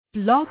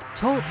Blog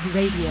Talk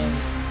Radio.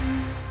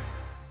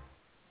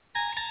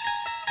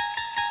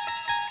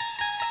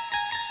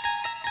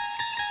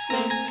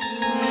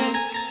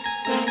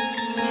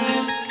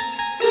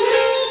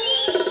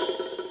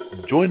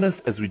 Join us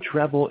as we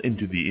travel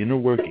into the inner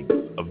workings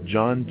of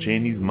John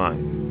Chaney's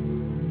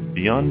mind.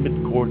 Beyond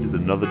midcourt is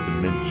another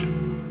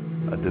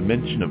dimension, a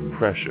dimension of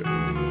pressure,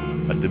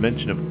 a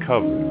dimension of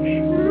coverage,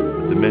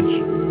 a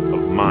dimension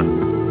of mind.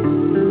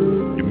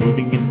 You're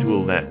moving into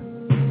a land,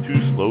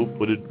 two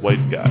slow-footed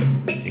white guys,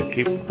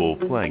 incapable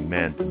of playing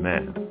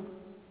man-to-man,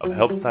 of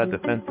help-side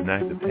defense and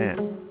active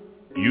hand.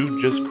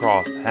 You've just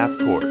crossed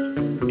half-court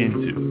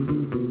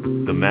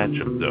into the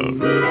matchup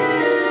zone.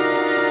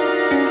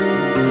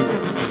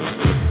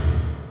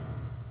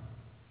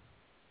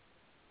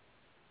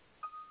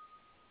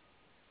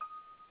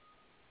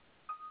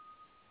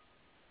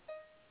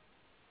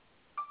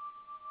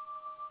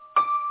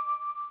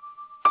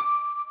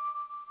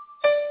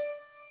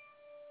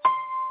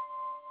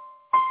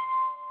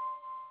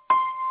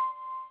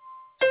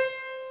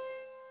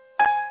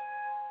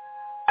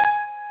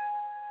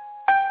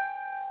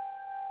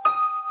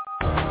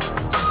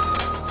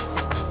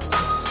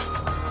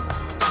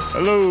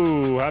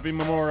 Hello, happy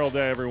Memorial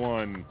Day,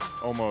 everyone.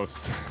 Almost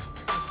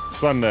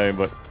Sunday,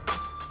 but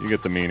you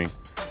get the meaning.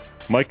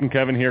 Mike and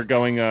Kevin here,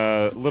 going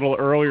a little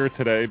earlier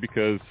today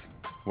because,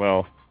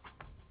 well,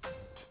 it's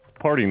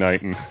party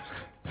night and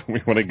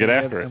we want to get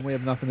after it. And we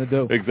have nothing to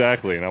do.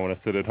 Exactly, and I want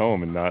to sit at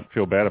home and not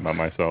feel bad about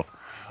myself.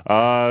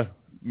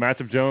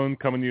 Matchup Zone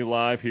coming to you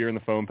live here in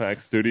the Phone Pack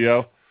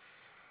studio.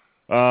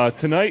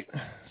 Tonight,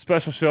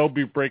 special show,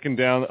 be breaking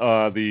down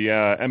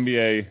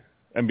the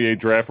NBA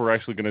draft. We're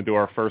actually going to do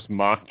our first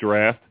mock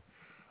draft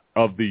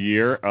of the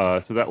year,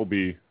 so that will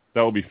be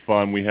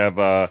fun. We have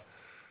a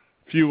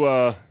few.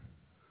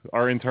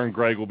 Our intern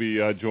Greg will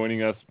be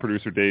joining us.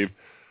 Producer Dave.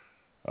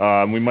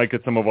 We might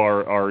get some of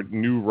our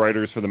new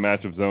writers for the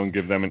Matchup Zone,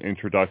 give them an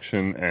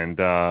introduction, and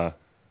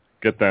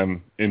get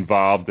them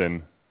involved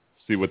and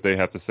see what they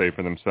have to say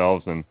for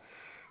themselves and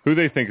who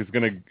they think is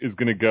going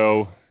to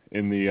go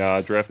in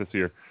the draft this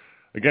year.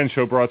 Again,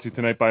 show brought to you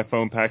tonight by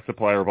Foam Pack,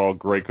 supplier of all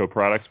Graco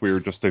products. We are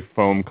just a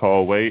phone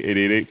call away,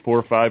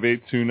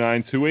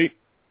 888-458-2928.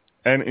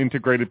 And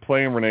Integrated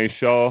Play and Renee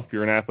Shaw. If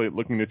you're an athlete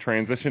looking to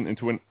transition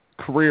into a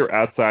career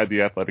outside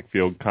the athletic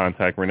field,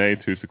 contact Renee,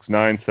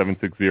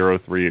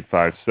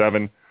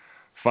 269-760-3857.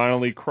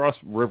 Finally, Cross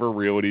River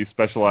Realty,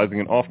 specializing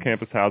in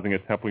off-campus housing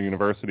at Temple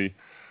University.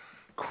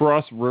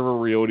 Cross River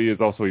Realty is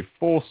also a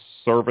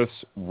full-service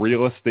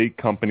real estate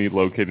company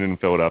located in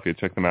Philadelphia.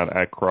 Check them out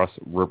at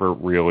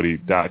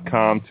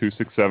crossriverrealty.com,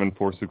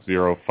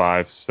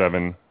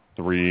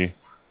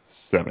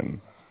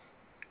 267-460-5737.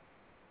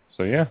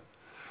 So, yeah.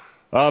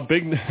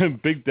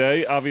 Big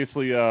day.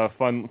 Obviously,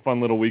 fun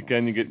little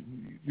weekend. You get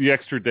the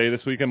extra day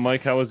this weekend.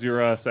 Mike, how was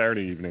your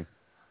Saturday evening?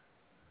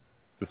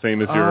 The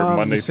same as your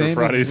Monday through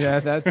Fridays? Yeah,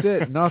 that's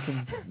it.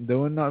 Nothing.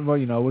 Doing nothing.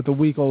 Well, with the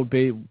week-old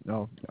baby,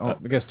 I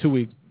guess 2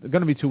 weeks. It's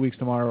going to be 2 weeks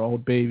tomorrow,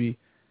 old baby.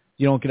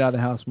 You don't get out of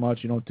the house much.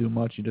 You don't do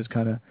much. You just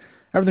kind of,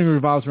 everything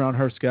revolves around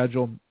her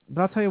schedule.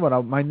 But I'll tell you what,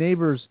 my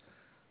neighbors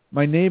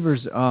have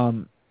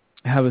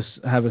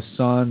a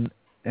son,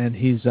 and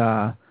he's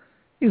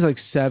like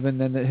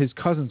 7, and his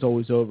cousin's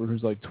always over,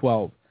 who's like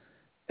 12.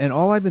 And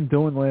all I've been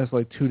doing the last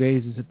 2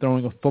 days is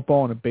throwing a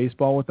football and a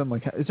baseball with them.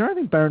 Like, is there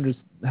anything better than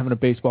just having a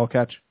baseball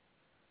catch?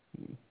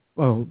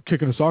 Well,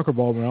 kicking a soccer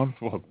ball around.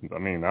 Well, I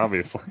mean,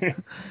 obviously.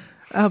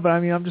 But I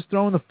mean, I'm just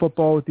throwing the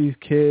football with these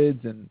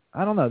kids, and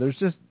I don't know. There's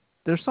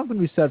something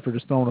to be said for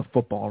just throwing a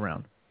football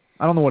around.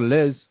 I don't know what it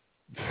is.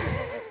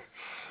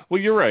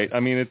 Well, you're right. I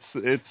mean,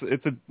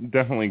 it's a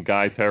definitely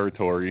guy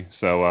territory,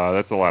 so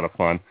that's a lot of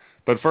fun.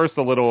 But first,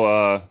 a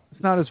little.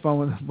 It's not as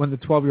fun when the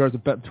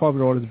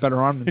 12-year-old is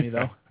better armed than me,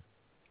 though.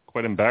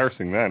 Quite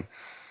embarrassing then.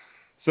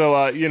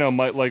 So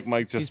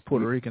Mike just. He's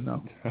Puerto Rican,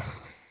 though.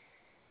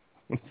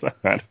 What's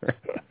that matter?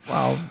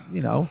 Well,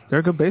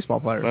 they're good baseball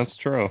players. That's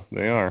true.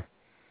 They are.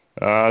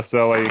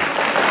 So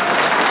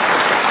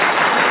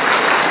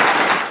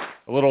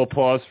a little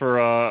applause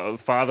for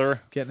father.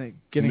 Getting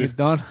it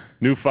done.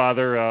 New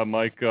father,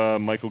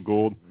 Michael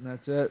Gould.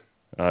 That's it.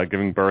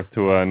 Giving birth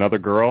to another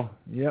girl.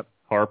 Yep.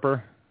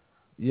 Harper.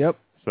 Yep.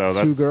 So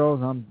that's 2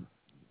 girls.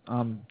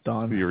 I'm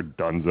done. You're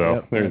done,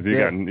 though. Yep,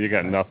 you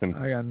got nothing.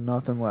 I got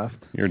nothing left.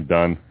 You're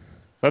done.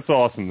 That's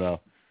awesome, though.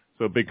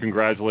 So big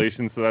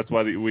congratulations. So that's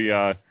why we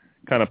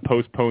kind of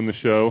postponed the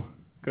show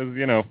because,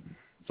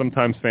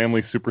 sometimes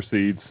family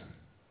supersedes.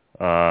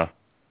 I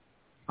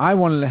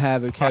wanted to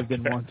have it. Kev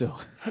didn't want to.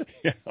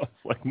 Yeah,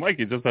 it's like, Mike,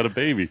 you just had a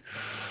baby.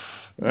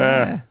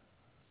 It's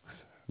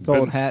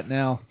old hat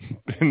now.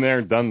 Been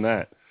there, done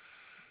that.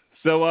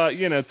 So,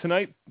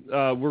 tonight,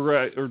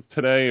 or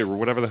today, or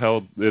whatever the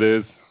hell it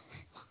is,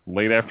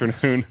 late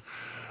afternoon.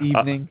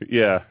 Evening.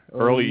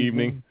 Early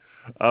evening.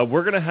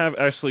 We're going to have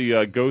actually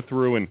go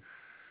through and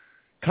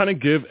kind of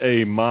give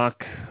a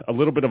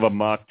little bit of a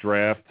mock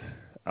draft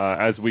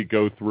as we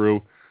go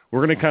through.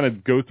 We're going to kind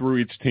of go through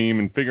each team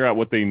and figure out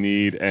what they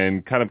need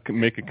and kind of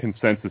make a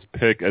consensus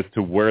pick as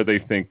to where they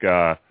think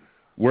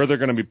where they're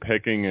going to be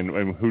picking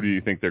and who do you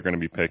think they're going to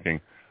be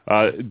picking.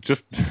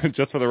 Just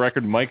for the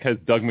record, Mike has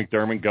Doug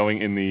McDermott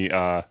going in the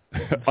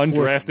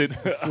undrafted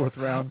fourth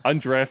round,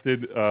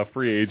 undrafted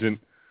free agent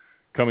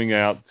coming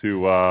out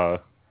to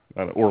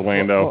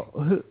Orlando.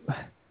 Well,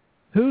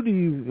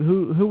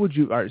 who would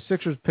you? All right,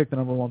 Sixers pick the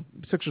number one.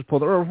 Sixers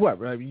pull or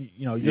whoever. I mean,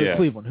 you're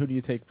Cleveland. Who do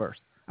you take first?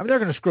 I mean, they're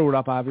going to screw it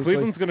up, obviously.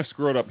 Cleveland's going to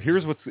screw it up.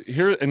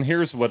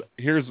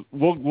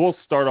 We'll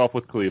start off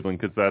with Cleveland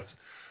because that's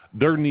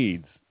their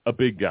needs. A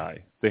big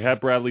guy. They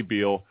have Bradley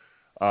Beal.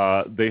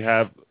 They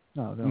have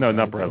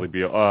not Bradley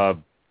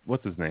Beal.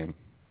 What's his name?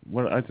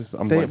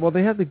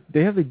 They have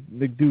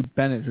the dude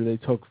Bennett who they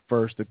took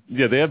first.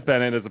 They have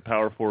Bennett as a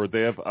power forward.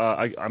 They have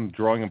I'm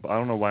drawing him. I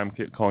don't know why I'm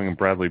calling him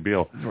Bradley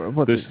Beal.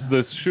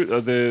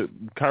 The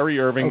Kyrie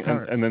Irving,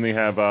 and then they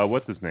have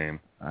what's his name?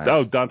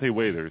 Dante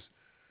Waiters.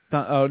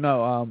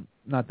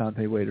 Not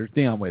Dante Waiters.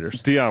 Dion Waiters.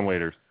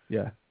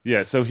 Yeah.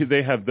 So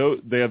they have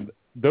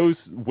those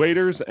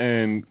Waiters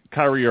and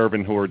Kyrie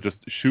Irving who are just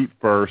shoot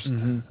first.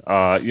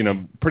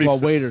 Mm-hmm. Pretty. Well,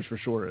 Waiters for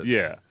sure is.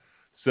 Yeah.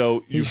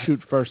 So you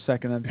shoot first,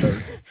 second, and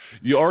third.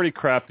 You already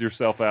crapped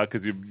yourself out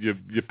because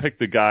you picked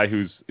the guy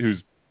who's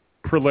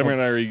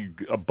preliminary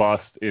a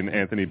bust in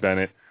Anthony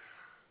Bennett.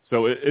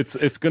 So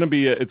it's going to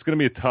be a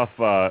tough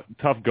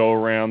go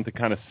around to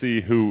kind of see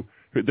who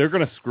they're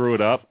going to screw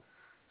it up.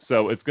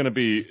 So it's going to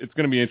be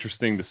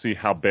interesting to see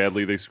how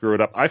badly they screw it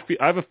up. I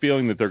have a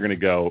feeling that they're going to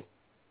go.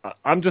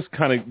 I'm just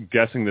kind of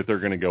guessing that they're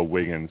going to go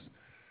Wiggins,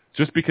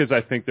 just because I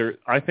think the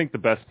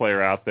best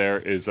player out there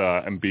is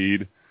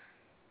Embiid.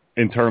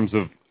 In terms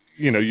of,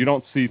 you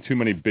don't see too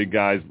many big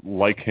guys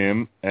like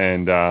him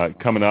and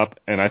coming up,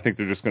 and I think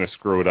they're just going to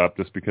screw it up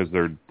just because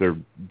they're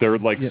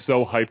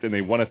so hyped and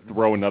they want to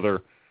throw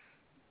another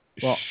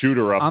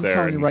shooter up there. I'm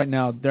telling you right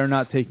now, they're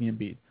not taking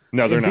Embiid.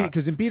 No, they're not.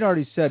 Because Embiid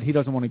already said he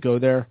doesn't want to go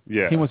there.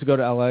 Yeah. He wants to go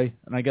to L.A.,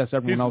 and I guess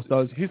everyone else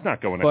does. He's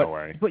not going to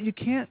L.A. But you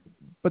can't.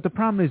 But the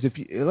problem is,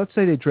 let's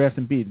say they draft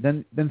Embiid,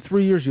 then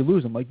 3 years you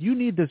lose him. Like, you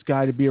need this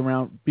guy to be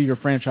your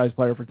franchise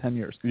player for 10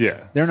 years.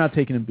 Yeah. They're not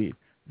taking Embiid.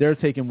 They're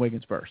taking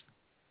Wiggins first.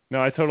 No,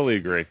 I totally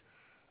agree.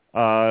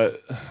 Greg,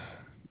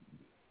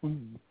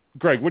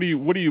 what do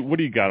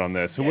you got on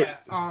this?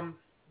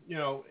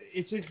 Yeah,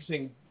 it's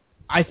interesting.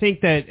 I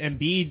think that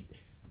Embiid,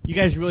 you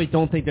guys really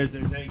don't think there's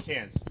any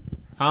chance,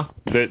 huh?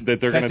 That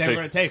they're going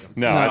to take him.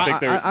 No, I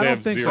think they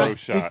have zero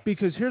shot.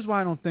 Because here's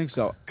why I don't think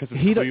so. Because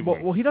he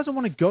doesn't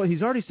want to go.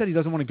 He's already said he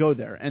doesn't want to go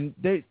there, and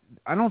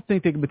I don't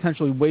think they can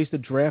potentially waste a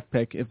draft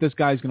pick if this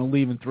guy's going to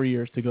leave in 3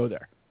 years to go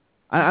there.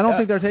 I don't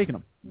think they're taking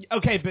him.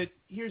 Okay, but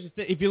here's the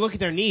thing. If you look at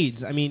their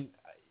needs, I mean,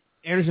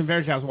 Anderson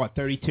Varejao is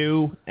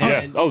 32?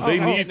 And, they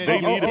need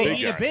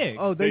a big.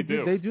 Oh, they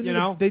do. They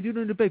do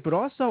need a big. But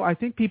also, I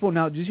think people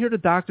now, did you hear the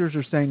doctors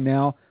are saying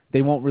now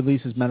they won't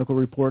release his medical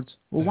reports?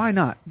 Well, why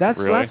not? That's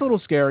a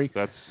little scary.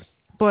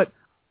 But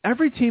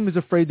every team is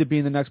afraid to be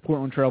in the next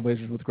Portland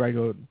Trailblazers with Greg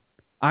Oden,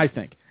 I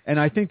think. And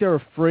I think they're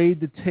afraid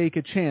to take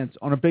a chance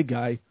on a big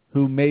guy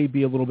who may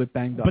be a little bit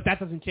banged up. But that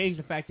doesn't change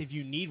the fact if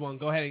you need one,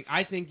 go ahead.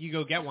 I think you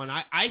go get one.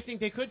 I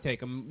think they could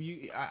take him.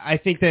 I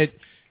think that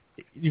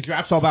your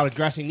draft's all about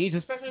addressing needs,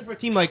 especially for a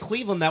team like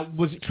Cleveland that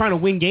was trying to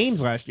win games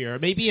last year.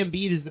 Maybe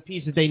Embiid is the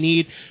piece that they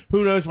need.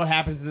 Who knows what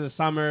happens in the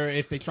summer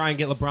if they try and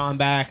get LeBron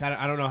back.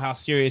 I don't know how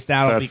serious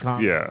that'll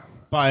become. Yeah.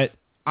 But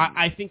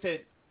I think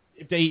that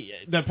if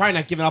they're probably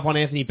not giving up on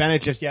Anthony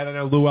Bennett just yet. I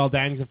know Luol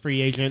Deng's a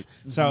free agent,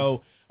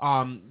 so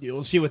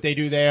you'll see what they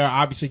do there.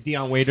 Obviously,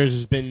 Dion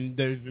Waiters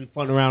there's been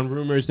floating around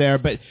rumors there.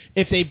 But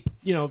if they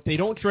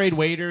don't trade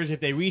Waiters,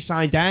 if they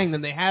re-sign Deng,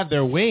 then they have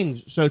their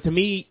wings. So to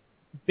me,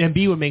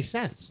 Embiid would make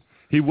sense.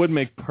 He would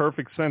make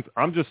perfect sense.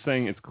 I'm just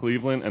saying it's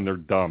Cleveland and they're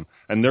dumb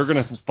and they're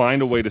going to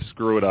find a way to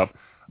screw it up.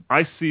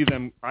 I see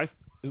them. I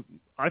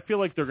feel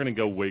like they're going to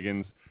go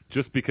Wiggins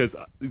just because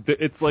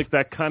it's like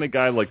that kind of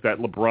guy, like that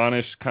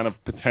LeBron-ish kind of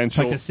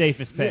potential. Like the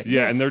safest pick.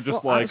 Yeah, and they're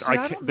just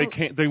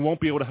they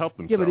won't be able to help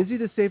themselves. Yeah, but is he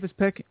the safest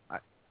pick?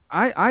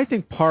 I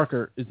think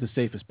Parker is the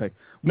safest pick.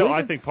 No,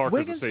 I think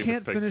Parker's the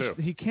safest pick too.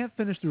 He can't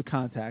finish through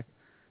contact.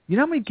 You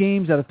know how many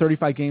games out of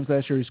 35 games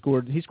last year he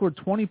scored? He scored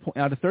 20 points.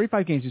 Out of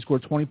 35 games, he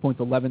scored 20 points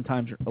 11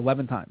 times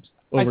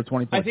over 20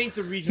 points. I think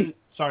the reason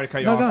 – sorry to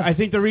cut you off. I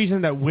think the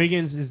reason that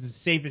Wiggins is the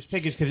safest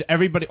pick is because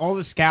all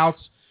the scouts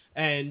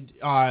and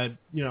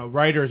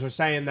writers are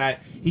saying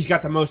that he's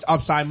got the most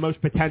upside,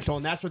 most potential,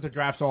 and that's what the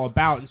draft's all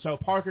about. And so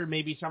Parker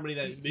may be somebody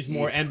that is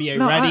more NBA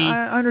ready.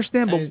 I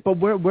understand, but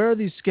where are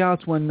these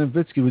scouts when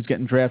Nowitzki was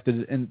getting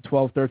drafted in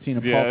 12, 13,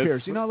 and Paul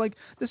Pierce? Like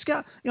the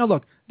scout.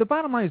 Look, the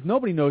bottom line is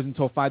nobody knows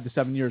until 5 to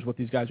 7 years what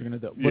these guys are going to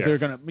do. What they're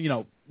going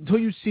to, until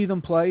you see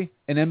them play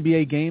an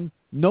NBA game,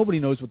 nobody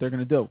knows what they're going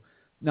to do.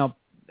 Now,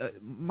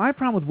 my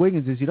problem with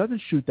Wiggins is he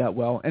doesn't shoot that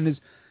well, and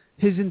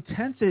his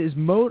intensity, his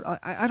mode,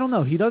 I don't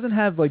know. He doesn't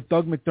have like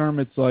Doug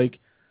McDermott's like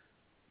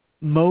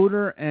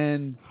motor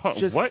and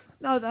just what?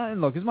 No,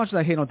 look. As much as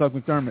I hate on Doug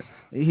McDermott,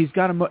 he's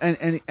got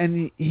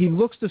and he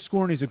looks to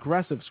score and he's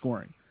aggressive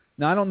scoring.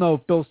 Now I don't know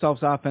if Bill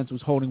Self's offense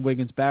was holding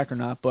Wiggins back or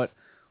not, but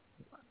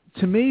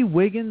to me,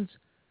 Wiggins,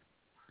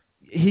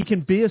 he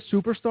can be a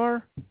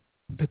superstar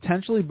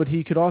potentially, but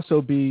he could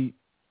also be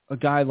a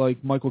guy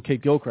like Michael K.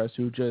 Gilchrist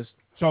who just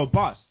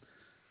bust.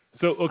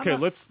 So okay,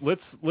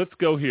 let's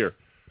go here.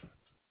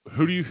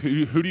 Who do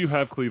you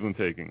have Cleveland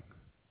taking?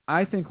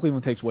 I think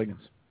Cleveland takes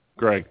Wiggins.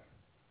 Greg.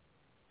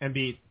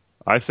 Embiid.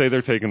 I say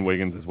they're taking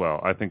Wiggins as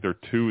well. I think they're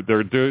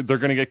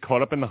going to get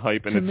caught up in the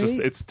hype, and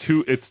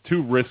it's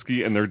too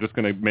risky, and they're just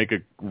going to make a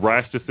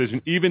rash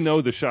decision, even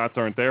though the shots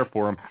aren't there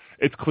for them.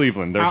 It's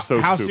Cleveland. They're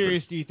how stupid.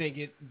 serious do you think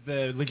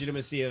the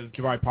legitimacy of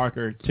Jabari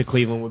Parker to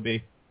Cleveland would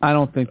be? I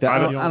don't think that.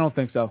 I don't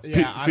think so.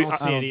 Yeah, I don't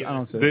see it either. I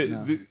don't see it.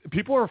 No.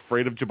 People are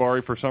afraid of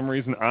Jabari for some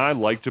reason. I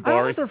like Jabari. I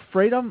don't think they're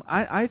afraid of him.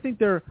 I think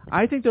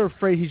they're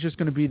afraid he's just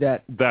going to be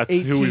that. That's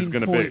who he's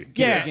going to be.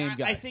 Yeah, game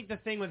guy. I think the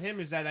thing with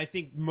him is that I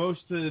think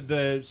most of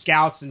the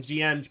scouts and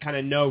GMs kind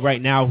of know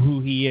right now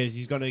who he is.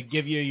 He's going to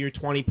give you your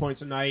 20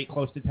 points a night,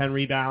 close to 10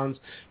 rebounds.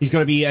 He's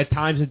going to be at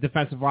times a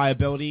defensive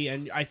liability,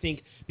 and I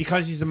think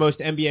because he's the most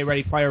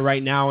NBA-ready player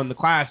right now in the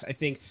class, I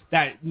think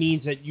that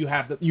means that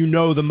you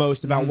know the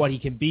most about what he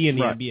can be in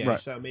the NBA.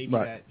 Right, so maybe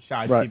that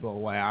shies people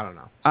away. I don't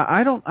know.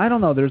 I don't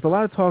know. There's a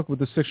lot of talk with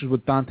the Sixers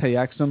with Dante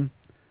Exum,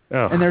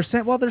 and they're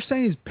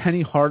saying he's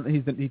Penny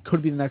Hardaway. He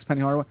could be the next Penny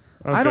Hardaway.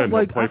 I don't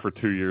like play for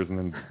 2 years and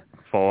then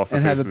fall off the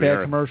and face have a of the bad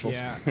earth. commercial.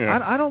 Yeah.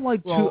 I don't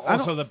like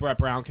also the Brett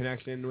Brown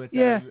connection with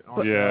them.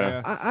 But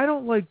yeah. I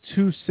don't like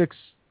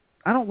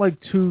I don't like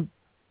two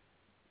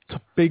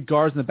big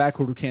guards in the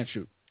backcourt who can't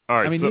shoot. All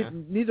right, I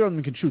mean, neither of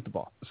them can shoot the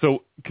ball.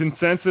 So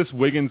consensus: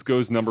 Wiggins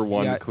goes number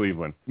one to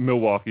Cleveland.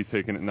 Milwaukee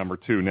taking it number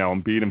two. Now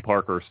Embiid and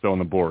Parker are still on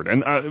the board.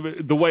 And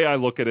the way I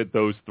look at it,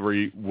 those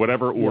three,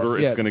 whatever order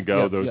it's going to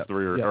go, those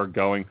three are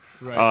going.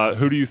 Right.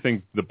 Who do you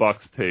think the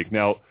Bucks take?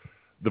 Now,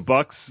 the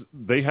Bucks,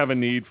 they have a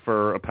need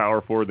for a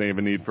power forward. They have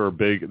a need for a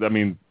big. I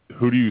mean,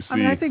 who do you see? I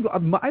mean, I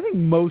think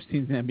most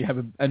teams in the NBA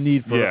have a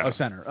need for a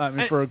center. I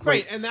mean, for a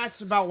great. Right, and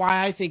that's about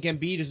why I think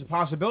Embiid is a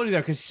possibility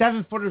there, because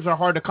 7-footers are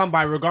hard to come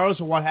by,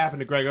 regardless of what happened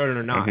to Greg Oden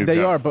or not. They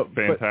are, but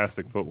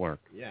fantastic footwork.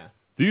 Yeah.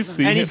 Do you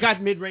see? And he's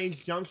got mid-range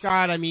jump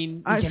shot. I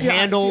mean, he can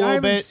handle a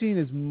little bit. I haven't seen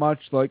as much.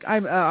 Like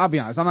I'll be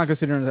honest, I'm not gonna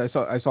sit here and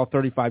I saw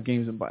 35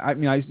 games, but I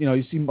mean,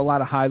 you see a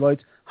lot of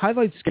highlights.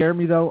 Highlights scare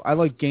me though. I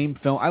like game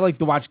film. I like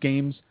to watch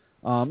games.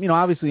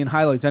 Obviously in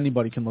highlights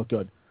anybody can look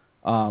good.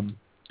 I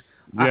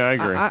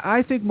agree.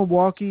 I think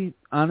Milwaukee.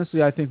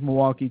 Honestly, I think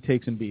Milwaukee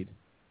takes Embiid.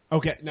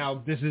 Okay,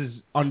 now this is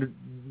under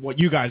what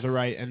you guys are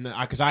right, and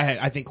because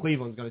I think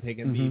Cleveland's going to take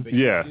Embiid.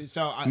 Mm-hmm. But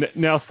so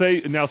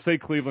now say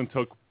Cleveland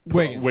took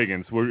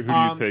Wiggins. Who do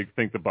you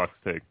think the Bucks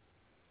take?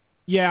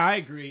 Yeah, I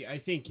agree. I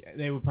think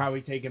they would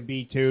probably take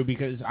Embiid too,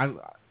 because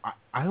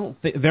I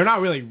don't think they're not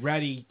really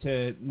ready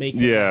to make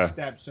the next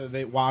step. So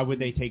why would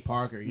they take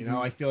Parker? You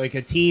know, I feel like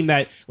a team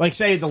that, like,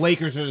 say the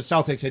Lakers or the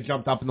Celtics had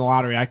jumped up in the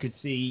lottery, I could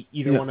see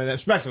either one of them,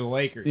 especially the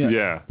Lakers,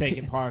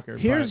 taking Parker.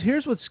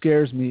 Here's what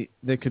scares me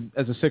that could,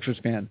 as a Sixers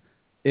fan,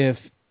 if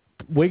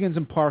Wiggins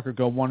and Parker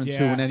go 1 and 2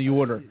 in any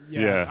order.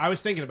 Yeah, I was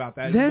thinking about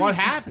that. What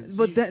happens?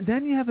 But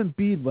then you have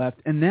Embiid left,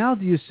 and now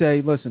do you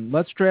say, listen,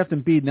 let's draft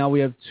Embiid? Now we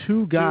have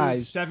two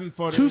guys, two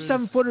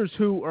 7-footers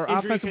who are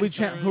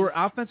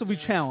offensively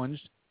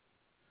challenged.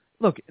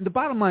 Look, the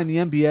bottom line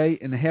in the NBA,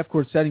 in the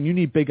half-court setting, you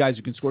need big guys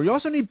who can score. You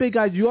also need big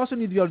guys. You also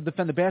need to be able to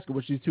defend the basket,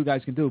 which these two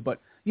guys can do. But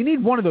you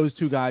need one of those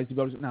two guys to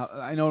be able to. Now,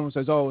 I know everyone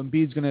says, "Oh,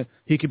 Embiid's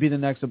he could be the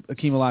next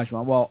Hakeem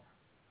Olajuwon." Well,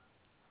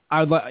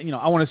 I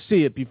want to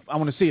see it. I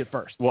want to see it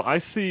first. Well,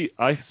 I see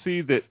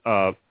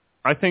that.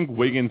 I think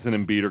Wiggins and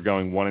Embiid are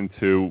going 1 and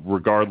 2,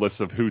 regardless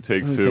of who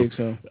takes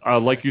two.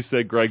 Like you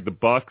said, Greg, the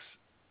Bucks,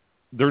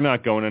 they're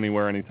not going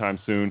anywhere anytime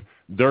soon.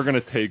 They're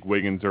going to take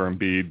Wiggins or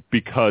Embiid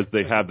because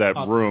they have that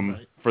room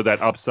for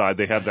that upside.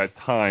 They have that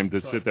time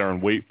to sit there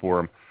and wait for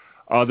him.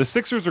 The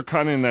Sixers are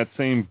kind of in that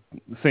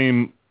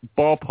same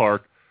ballpark,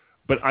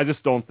 but I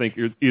just don't think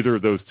either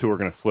of those two are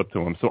going to flip to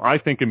him. So I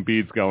think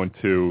Embiid's going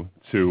to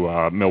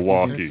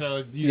Milwaukee.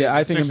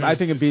 I think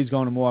Embiid's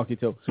going to Milwaukee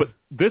too. But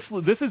this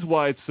is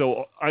why it's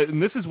so.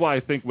 This is why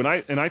I think when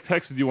I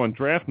texted you on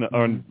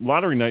on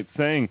lottery night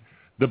saying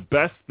the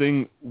best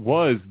thing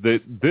was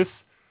that this.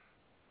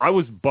 I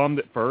was bummed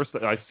at first.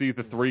 I see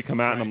the 3 come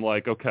out, and I'm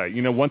like, okay.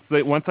 Once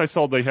I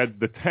saw they had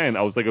the 10,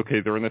 I was like, okay,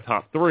 they're in the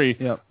top 3.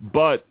 Yep.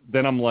 But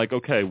then I'm like,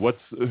 okay, where's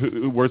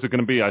it going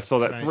to be? I saw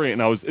that 3,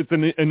 and it's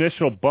an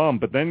initial bum.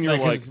 But then you're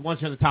like,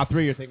 once you're in the top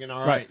 3, you're thinking,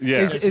 all right,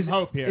 there's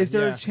hope here. Is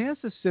there a chance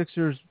the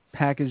Sixers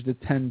package the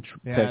 10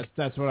 pick?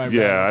 That's what I read.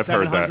 Yeah, I've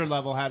heard that. 700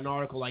 level had an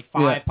article like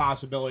 5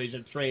 possibilities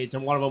of trades,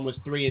 and one of them was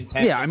 3 and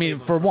 10. Yeah, I mean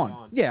for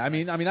one. Yeah, I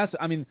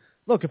mean.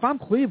 Look, if I'm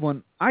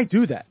Cleveland, I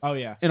do that. Oh,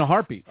 yeah. In a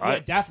heartbeat. Yeah,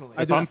 definitely.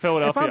 If I'm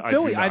Philadelphia, if I'm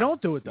Philly, I don't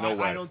do it, though. No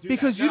way. I don't do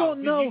because that. you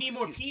don't know. You need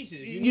more pieces.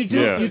 You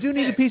do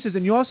need the pieces,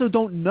 and you also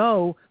don't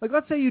know. Like,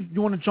 let's say you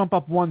want to jump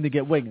up 1 to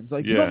get Wiggins.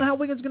 Like, you don't know how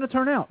Wiggins is going to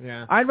turn out.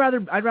 Yeah. I'd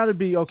rather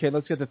be, okay,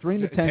 let's get the 3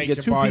 and the 10, get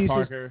 2 pieces.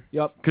 Parker.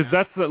 Yep. Because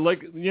that's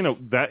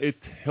that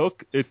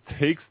it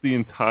takes the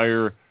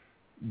entire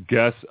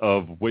guess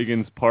of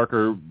Wiggins,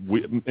 Parker,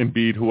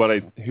 Embiid,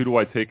 who do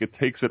I take? It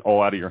takes it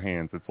all out of your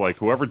hands. It's like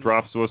whoever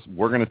drops to us,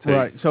 we're going to take.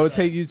 Right. So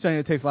you're saying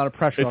it takes a lot of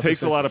pressure. It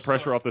takes a lot of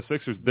pressure off the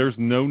Sixers. There's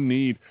no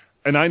need.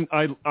 And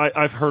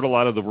I've heard a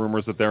lot of the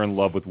rumors that they're in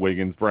love with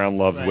Wiggins. Brown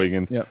loves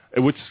Wiggins,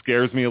 which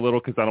scares me a little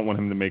because I don't want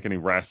him to make any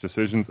rash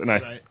decisions. And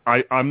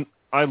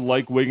I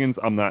like Wiggins.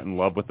 I'm not in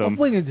love with him.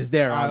 Well, Wiggins is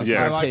there. Obviously,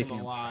 I like him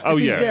a lot. Oh,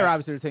 he's yeah. there,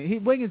 obviously, they're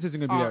taking. Wiggins isn't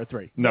going to be there at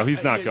 3. No, he's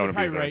not going to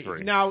be there right. at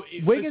 3. Now,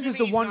 Wiggins is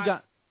the one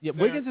guy. Yeah,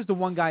 Wiggins is the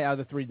one guy out of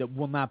the 3 that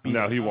will not be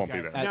there. No, he won't be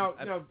there. Now,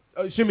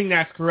 assuming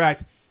that's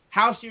correct,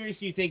 how serious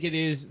do you think it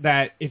is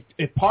that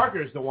if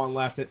Parker's the one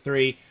left at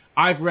 3?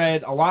 I've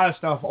read a lot of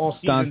stuff all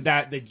season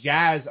that the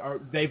Jazz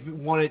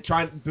been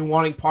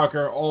wanting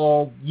Parker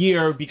all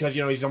year because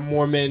he's a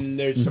Mormon.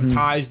 There's some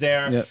ties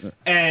there,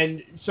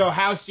 and so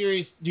how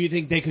serious do you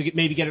think they could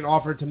maybe get an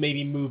offer to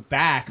maybe move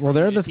back? Well,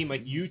 they're a team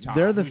like Utah.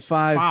 They're the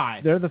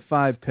 5. They're the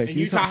 5 pick. And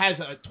Utah has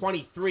a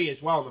 23 as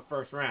well in the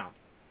first round.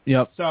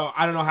 Yep. So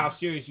I don't know how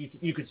serious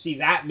you could see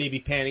that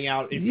maybe panning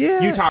out. If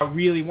Utah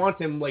really wants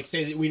him, like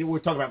say that we were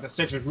talking about the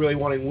Sixers really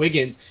wanting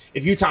Wiggins.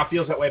 If Utah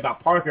feels that way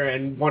about Parker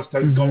and wants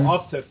to go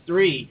up to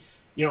 3,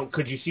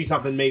 could you see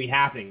something maybe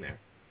happening there?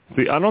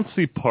 See, I don't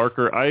see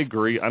Parker. I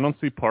agree. I don't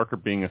see Parker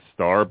being a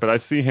star, but I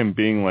see him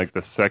being like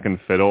the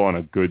second fiddle on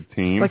a good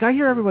team. Like I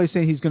hear everybody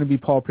saying he's going to be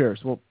Paul Pierce.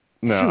 Well,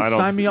 I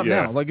don't. Sign me up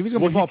now. Like if he's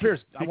going to be Paul Pierce,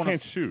 he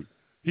can't shoot.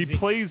 He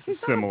plays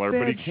similar,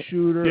 but he can't.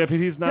 Shooter. Yeah, but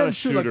he's not a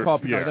shooter. Like Paul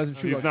Pierce. He doesn't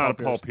shoot he's like not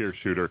Paul a Paul Pierce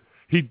shooter.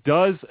 He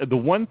does. The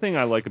one thing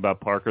I like about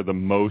Parker the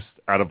most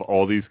out of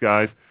all these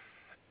guys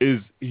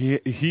is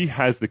he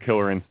has the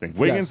killer instinct.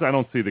 Wiggins, I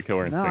don't see the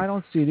killer instinct. No, I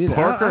don't see it either.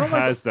 Parker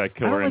has that killer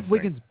instinct. I don't like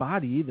Wiggins'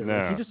 body either. No.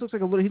 Like, he just looks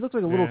like a little. He looks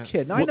like a little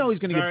kid. Now I know he's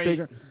going to get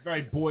bigger.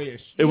 Very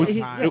boyish.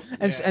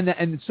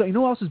 And so you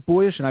know who else is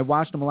boyish? And I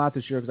watched him a lot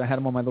this year because I had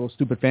him on my little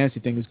stupid fantasy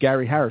thing. Is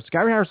Gary Harris?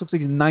 Gary Harris looks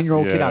like a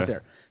 9-year-old kid out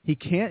there. He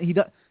can't.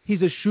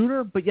 He's a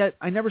shooter, but yet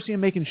I never see him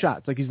making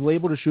shots. Like he's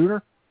labeled a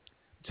shooter.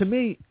 To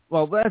me,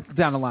 well, that's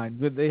down the line.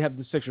 They have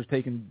the Sixers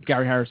taking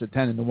Gary Harris at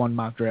 10 in the one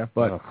mock draft,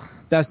 but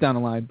that's down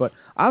the line. But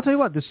I'll tell you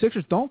what, the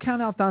Sixers don't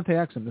count out Dante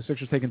Exum. The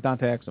Sixers taking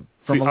Dante Exum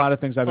from a lot of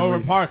things I've been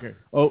reading. Parker.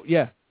 Oh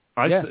yeah.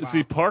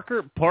 See,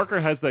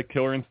 Parker has that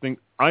killer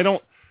instinct.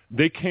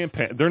 They can't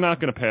pass. They're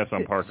not going to pass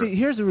on Parker. See,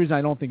 here's the reason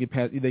I don't think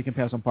they can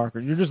pass on Parker.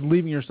 You're just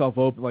leaving yourself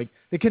open. Like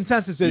the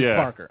consensus is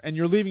Parker, and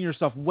you're leaving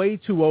yourself way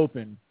too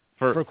open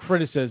for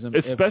criticism.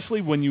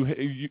 Especially when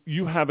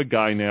you have a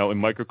guy now in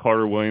Michael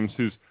Carter-Williams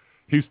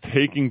who's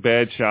taking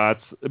bad shots.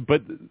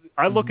 But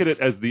I look at it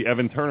as the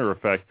Evan Turner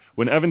effect.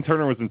 When Evan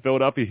Turner was in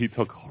Philadelphia, he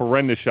took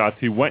horrendous shots.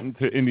 He went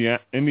into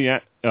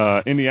Indiana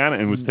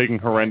and was taking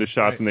horrendous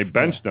shots, and they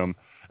benched him.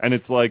 And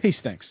it's like he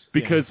stinks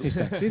because he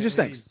stinks. He just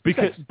stinks.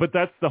 But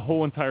that's the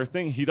whole entire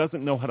thing. He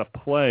doesn't know how to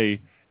play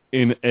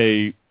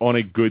on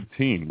a good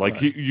team. Like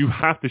you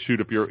have to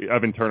shoot up your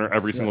Evan Turner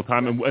every single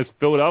time. And as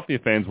Philadelphia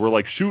fans, we're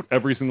like, shoot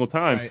every single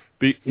time.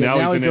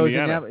 Now he's in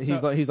Indiana.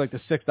 He's like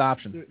the 6th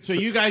option. So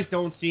you guys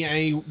don't see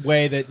any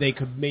way that they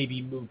could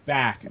maybe move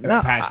back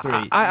past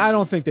 3? I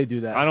don't think they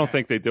do that. I don't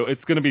think they do.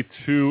 It's going to be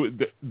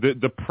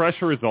the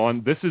pressure is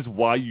on. This is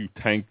why you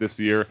tanked this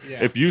year.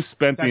 Yeah. If you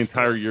spent the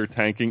entire year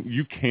tanking,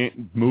 you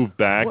can't move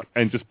back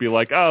and just be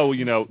like,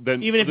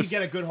 then even if you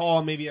get a good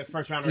haul, maybe a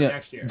first rounder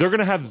next year. They're going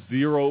to have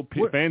 0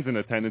 fans in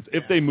attendance.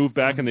 If they move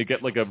back and they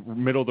get like a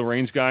middle of the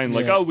range guy and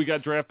we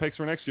got draft picks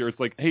for next year, it's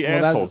like, hey,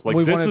 assholes, like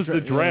this is the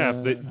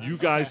draft that you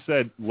guys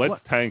said let's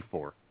tank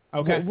for.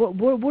 Okay.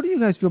 What do you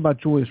guys feel about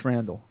Julius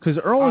Randle? Because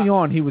early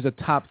on he was a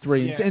top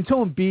 3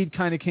 until Embiid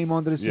kind of came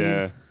onto the scene.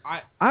 Yeah.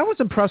 I was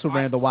impressed with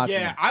Randle watching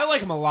him. Yeah, I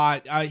like him a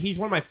lot. He's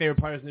one of my favorite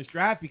players in this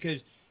draft because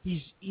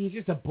he's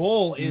just a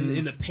bull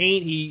in the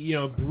paint. He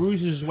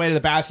bruises his way to the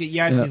basket.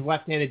 Yes, he's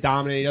left-handed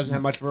dominant. He doesn't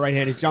have much of a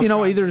right-handed jump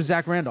shot. Either is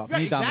Zach Randolph. Right,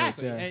 he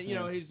exactly. dominates.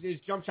 And his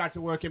jump shots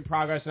are work in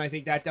progress, and I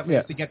think that definitely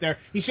has to get there.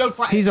 He showed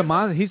he's a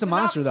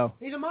monster though.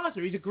 He's a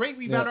monster. He's a great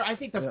rebounder. I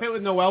think the fit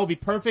with Noel will be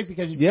perfect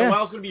because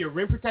Noel's going to be your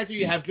rim protector.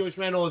 You have Julius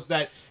Randle as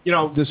that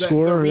the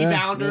scorer, the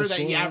rebounder that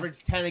he averaged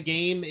 10 a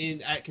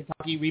game at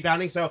Kentucky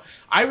rebounding. So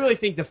I really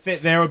think the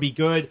fit there would be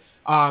good.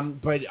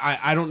 But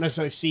I don't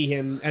necessarily see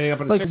him ending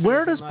up in the Sixers.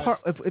 Where does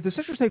if the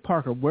Sixers take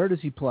Parker, where does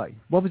he play?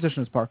 What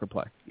position does Parker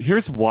play?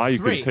 Here's why you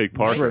could take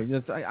Parker.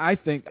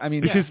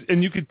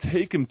 And you could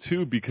take him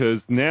too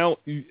because now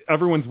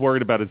everyone's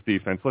worried about his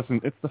defense.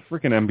 Listen, it's the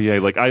freaking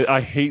NBA. Like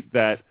I hate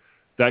that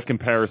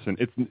comparison.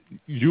 It's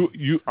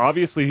you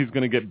obviously he's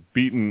going to get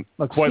beaten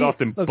quite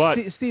often. But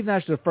Steve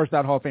Nash is a first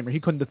out Hall of Famer. He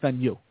couldn't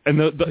defend you. And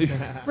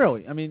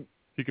really, I mean.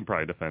 He can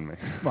probably defend me.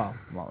 Well,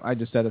 I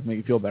just said it to make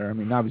you feel better. I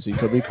mean, obviously, he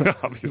could.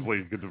 Obviously,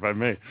 he could defend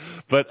me.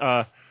 But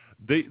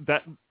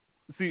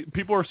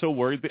people are so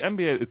worried. The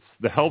NBA, it's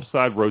the help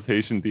side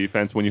rotation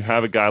defense. When you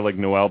have a guy like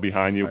Noel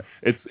behind you,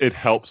 it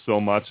helps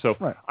so much. So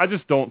I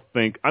just don't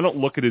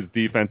look at his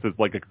defense as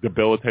like a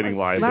debilitating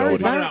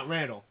liability. Larry, not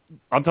Randall.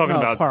 I'm talking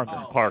about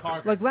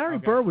Parker. Like Larry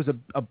Bird was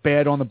a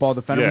bad on the ball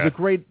defender. He was a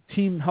great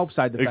team help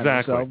side defender.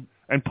 Exactly. So.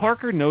 And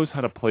Parker knows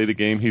how to play the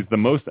game. He's the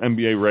most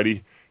NBA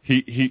ready.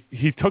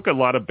 He took a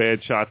lot of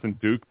bad shots in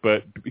Duke,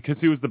 but because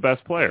he was the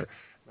best player.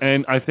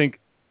 And I think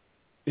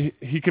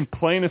he can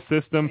play in a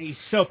system. He's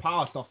so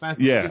polished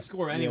offensively. Yeah. He can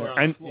score anywhere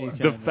And on the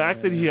floor. the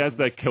fact that he has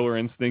that killer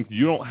instinct,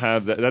 you don't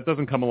have that. That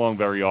doesn't come along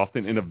very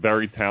often in a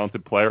very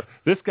talented player.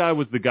 This guy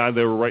was the guy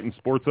they were writing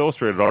Sports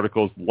Illustrated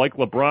articles like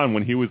LeBron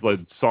when he was like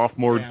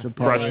sophomore,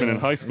 freshman in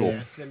high school.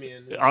 Yeah,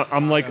 Simeon.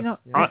 I'm like,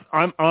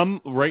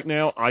 I'm right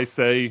now. I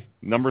say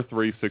number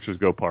 3, Sixers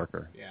go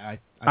Parker. Yeah,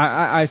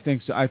 I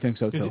think so. I think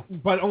so too.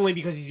 But only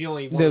because he's the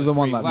only one. They're the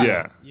one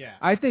left. Yeah.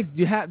 I think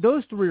you have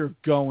those 3 are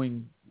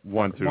going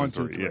 1, 2, 1, 2,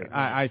 and 3. 3. Yeah.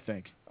 I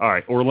think. All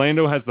right,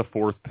 Orlando has the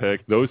 4th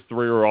pick. Those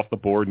 3 are off the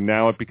board.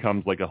 Now it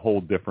becomes like a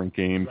whole different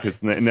game because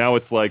now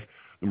it's like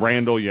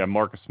Randall, you have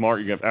Marcus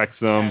Smart, you have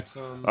Exum,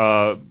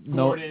 Noah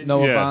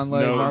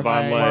Vonleh,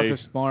 Marcus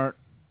Smart.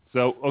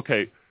 So,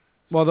 okay.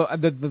 Well,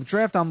 the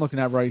draft I'm looking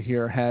at right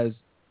here has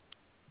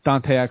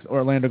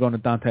Orlando going to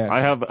Dante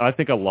Exum. I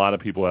think a lot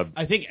of people have.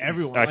 I think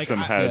everyone.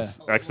 Exum has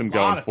Exum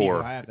going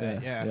 4.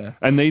 Yeah.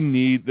 And they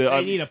need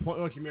a point.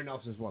 Well, Jameer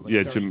Nelson's what? Like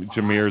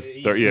Jameer's.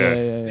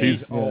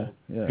 He's old.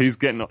 He's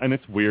getting, and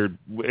it's weird.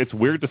 It's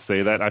weird to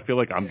say that. I feel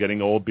like I'm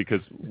getting old because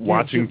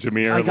watching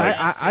Jameer.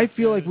 I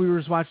feel like we were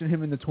just watching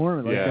him in the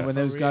tournament. When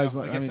those guys.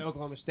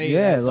 Oklahoma State.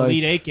 The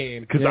Elite 8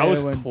 game. Because I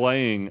was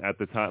playing at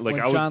the time. Like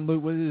John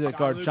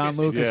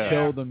Lucas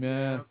killed him.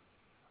 Yeah.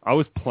 I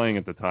was playing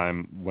at the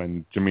time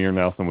when Jameer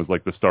Nelson was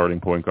like the starting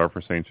point guard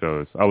for St.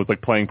 Joe's. I was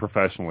like playing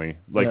professionally.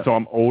 So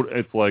I'm old.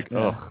 It's like,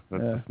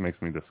 just makes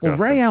me disgusted. Well,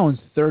 Ray Allen's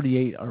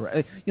 38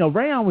 already.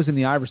 Ray Allen was in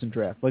the Iverson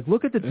draft. Like,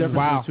 look at the difference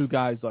between the two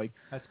guys. Like,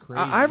 that's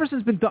crazy.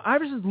 Iverson's been done.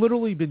 Iverson's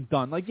literally been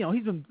done. Like, he's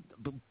been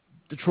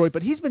Detroit,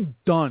 but he's been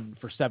done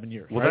for 7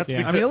 years. Well, right?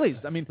 At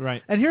least.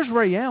 Right. And here's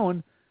Ray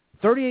Allen,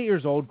 38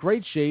 years old,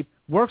 great shape.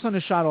 Works on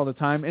his shot all the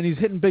time, and he's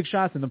hitting big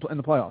shots in the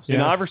playoffs. In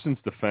Iverson's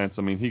defense,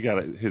 he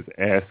got his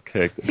ass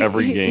kicked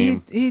every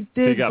game. He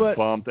did. He got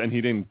bumped, and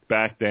he didn't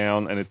back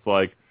down. And it's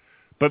like,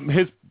 but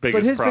his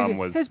biggest problem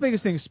was his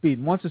biggest thing is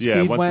speed. Once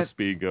the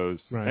speed goes,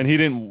 and he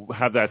didn't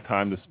have that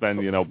time to spend.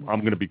 I'm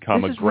going to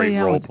become a great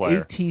role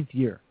player. 18th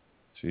year.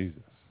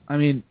 Jesus.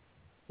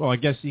 Well, I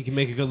guess you can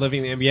make a good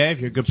living in the NBA if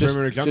you're a good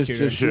perimeter jump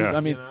shooter.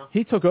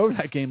 He took over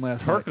that game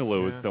last night.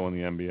 Turkoglu is still in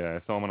the NBA.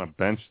 I saw him on a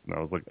bench, and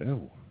I was like,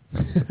 ew. He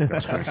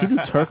did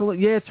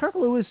Turkoglu? Yeah,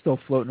 Turkoglu is still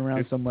floating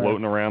around somewhere.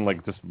 Floating around,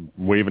 like just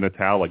waving a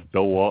towel like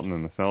Bill Walton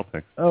in the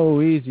Celtics.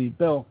 Oh, easy.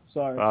 Bill,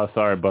 sorry. Oh,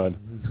 sorry, bud.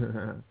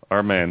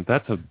 Our man,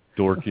 that's a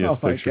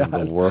dorkiest picture in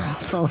the world.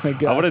 Oh, my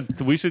God.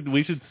 We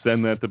should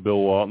send that to Bill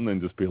Walton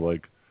and just be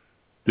like,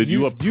 did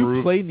you approve?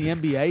 You played in the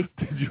NBA?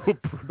 Did you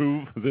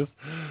approve this?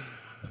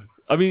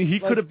 He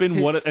could have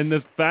been and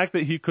the fact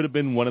that he could have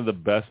been one of the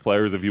best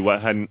players if he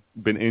hadn't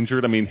been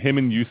injured. Him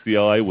and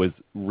UCLA was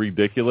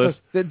ridiculous.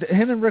 Look,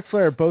 him and Ric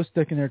Flair are both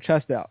sticking their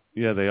chest out.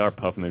 Yeah, they are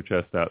puffing their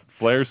chest out.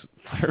 Flair's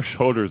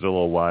shoulders are a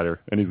little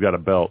wider, and he's got a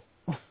belt.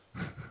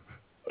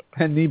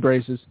 And knee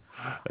braces.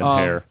 And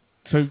hair.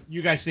 So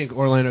you guys think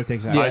Orlando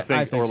takes Exum? Yeah,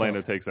 I think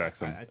Orlando takes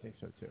Exum. I think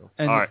so, too.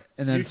 And, all right.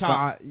 And then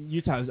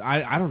Utah's,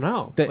 I don't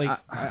know.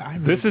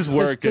 This is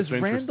where it gets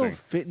interesting. Does Randall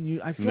fit in you?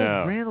 I feel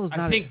like Randall's not...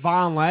 I think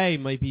Vonleh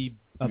might be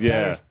a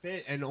better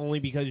fit, and only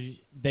because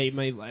they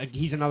may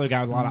he's another guy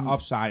with a lot of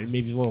upside and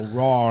maybe a little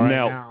raw right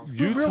now.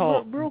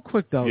 Utah, real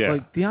quick though,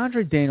 like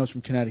DeAndre Daniels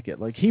from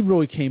Connecticut, like he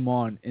really came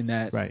on in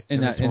that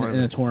in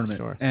the tournament,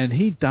 sure. And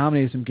he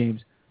dominated some games.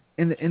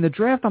 In the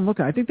draft, I'm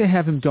looking. I think they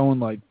have him going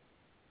like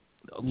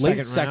late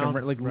second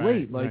round, late.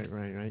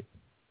 Right.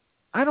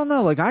 I don't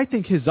know. Like I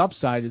think his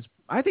upside is.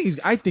 I think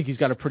he's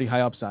got a pretty high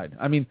upside.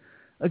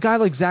 A guy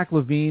like Zach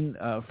LaVine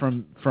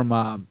from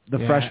the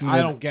freshman. I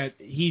don't get.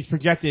 He's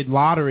projected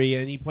lottery,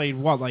 and he played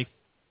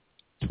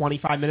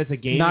 25 minutes a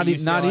game. Not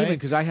even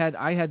because I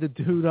had the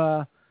dude.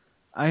 I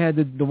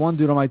had the one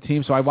dude on my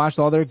team, so I watched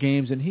all their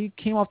games, and he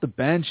came off the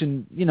bench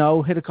and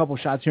hit a couple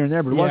shots here and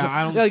there. But it wasn't,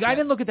 I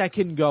didn't look at that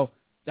kid and go,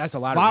 "That's a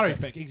lottery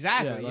pick."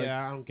 Exactly.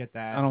 I don't get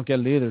that. I don't get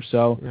it either.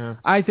 So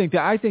I think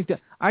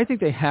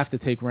they have to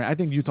take Randall. I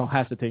think Utah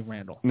has to take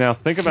Randall. Now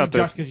think about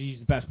this. Just because he's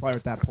the best player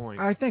at that point.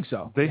 I think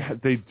so.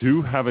 They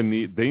do have a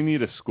need. They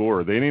need a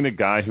scorer. They need a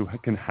guy who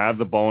can have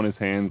the ball in his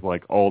hands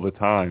like all the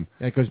time.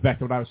 That goes back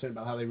to what I was saying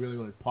about how they really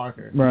wanted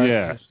Parker. Right.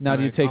 Yeah. Now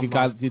do you take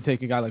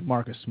a guy like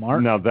Marcus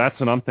Smart? Now that's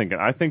what I'm thinking.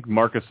 I think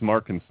Marcus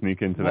Smart can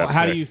sneak into that.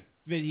 How do you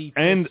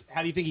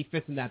think he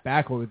fits in that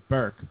backcourt with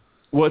Burke?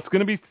 Well, it's going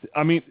to be.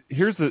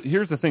 Here's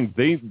the thing.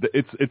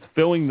 It's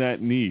filling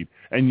that need,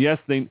 and yes,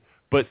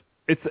 but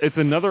it's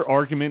another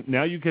argument.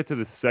 Now you get to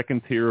the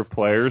second tier of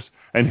players,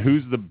 and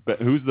who's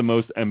the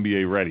most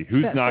NBA ready?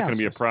 Who's not going to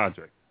be a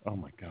project? Oh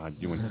my God,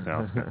 you went to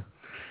South.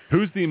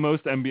 Who's the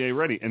most NBA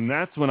ready? And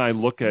that's when I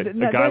look at a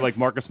guy like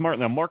Marcus Smart.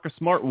 Now, Marcus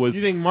Smart was.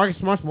 You think Marcus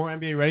Smart's more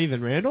NBA ready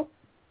than Randall?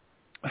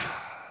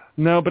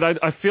 No, but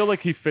I feel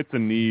like he fits a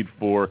need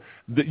for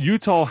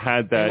Utah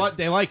had that.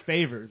 They like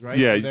Favors, right?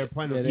 Yeah, they're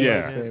playing with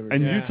Favors.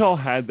 And Utah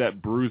had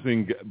that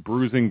bruising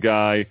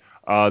guy.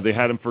 They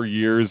had him for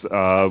years.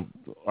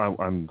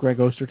 Greg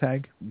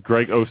Ostertag.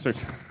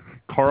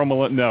 Carl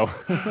Malone. No.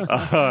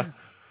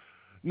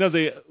 No,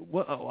 they.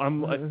 Well,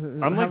 I'm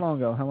How long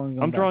ago?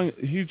 I'm drawing.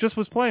 He just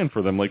was playing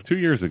for them like 2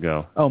 years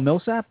ago. Oh,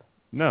 Millsap?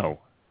 No.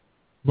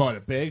 What,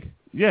 a big?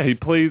 Yeah, he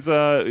plays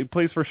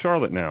for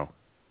Charlotte now.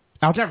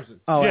 Al Jefferson.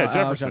 Oh, yeah,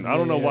 Al Jefferson. I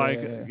don't know why.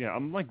 Yeah.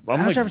 I'm like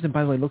Al Jefferson,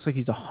 by the way, looks like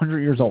he's 100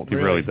 years old. He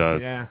really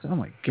does. Yeah. Oh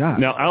my God.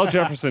 Now Al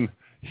Jefferson,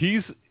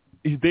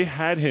 they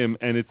had him,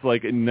 and it's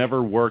like it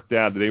never worked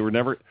out. They were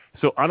never.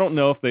 So I don't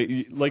know if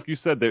they, like you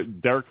said,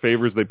 Derek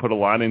Favors. They put a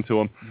lot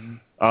into him.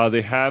 Mm-hmm.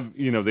 They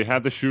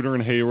have the shooter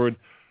in Hayward.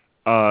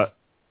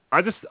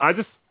 I just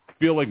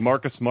feel like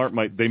Marcus Smart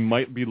might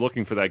be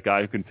looking for that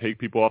guy who can take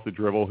people off the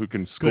dribble, who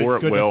can score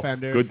at will,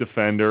 good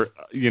defender.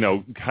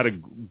 Had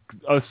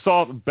a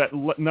soft,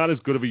 not as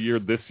good of a year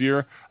this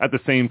year. At the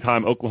same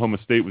time, Oklahoma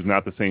State was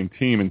not the same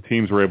team, and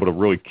teams were able to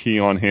really key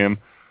on him.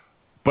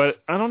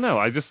 But I don't know.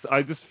 I just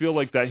feel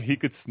like that he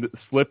could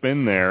slip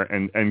in there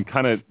and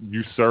kind of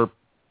usurp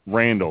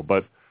Randall.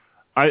 But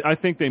I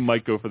think they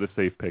might go for the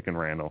safe pick in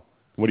Randall.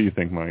 What do you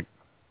think, Mike?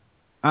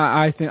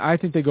 I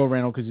think they go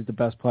Randall because he's the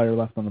best player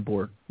left on the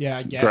board. Yeah,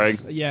 I guess.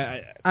 Greg? Yeah.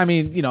 I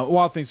mean,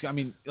 all things. I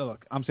mean,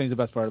 look, I'm saying he's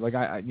the best player. Like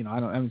I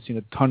haven't seen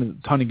a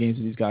ton of games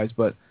of these guys,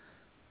 but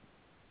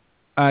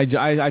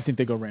I think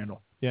they go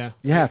Randall. Yeah,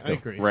 you have to. I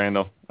agree.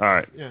 Randall. All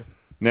right. Yeah.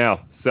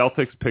 Now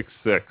Celtics pick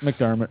 6.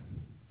 McDermott.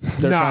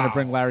 They're trying to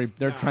bring Larry.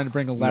 They're trying to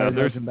bring a Larry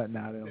Legend back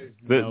now.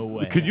 No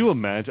way. Could you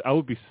imagine? I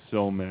would be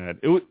so mad.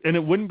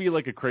 It wouldn't be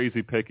like a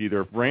crazy pick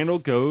either. If Randall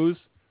goes,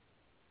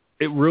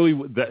 it really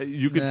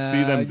you could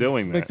see them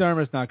doing that.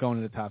 McDermott's not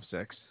going to the top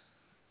 6.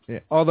 Yeah.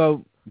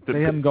 Although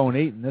they have him going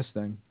 8 in this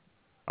thing.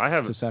 I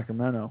have to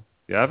Sacramento.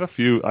 Yeah, I have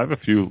a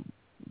few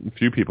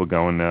people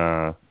going.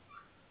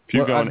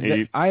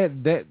 Going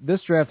 8.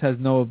 This draft has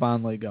Noah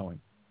Vonleh going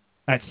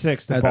at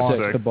 6 to at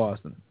Boston. 6 to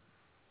Boston.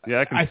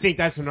 Yeah, I think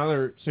that's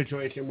another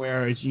situation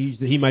where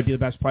he might be the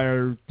best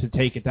player to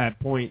take at that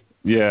point.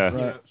 Yeah,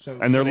 right.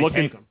 And they're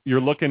looking.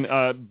 You're looking.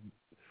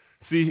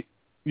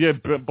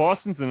 But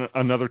Boston's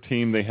another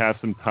team. They have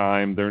some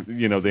time.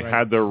 They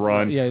had their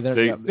run. Yeah,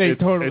 they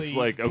totally. It's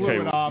like blew okay,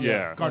 it up.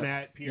 yeah.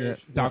 Garnett, Pierce,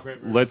 Doc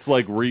Rivers. Let's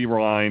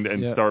rewind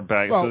and start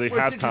back. Well, so they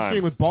have interesting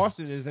time. with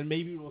Boston is, and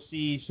maybe we'll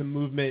see some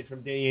movement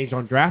from Danny Ainge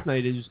on draft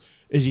night. Is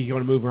he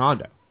going to move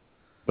Rondo?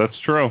 That's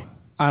true.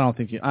 I don't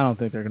think they're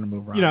going to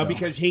move Rondo.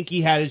 Because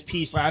Hinkie had his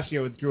piece last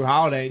year with Drew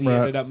Holiday, and he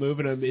ended up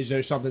moving him. Is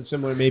there something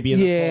similar maybe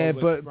in the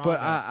fall with but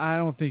I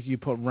don't think you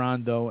put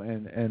Rondo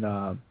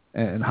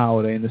and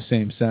Holiday in the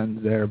same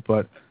sentence there.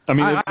 But I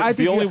mean, I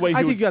the only way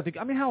you have to.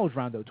 I mean, how old is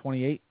Rondo?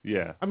 28.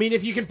 Yeah. I mean,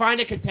 if you can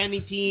find a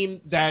contending team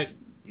that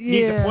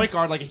needs a point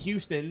guard like a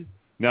Houston.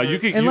 Now you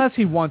can unless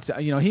he wants,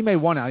 he may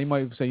want out. He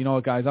might say,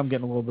 what, guys, I'm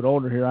getting a little bit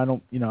older here. I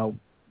don't,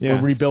 we're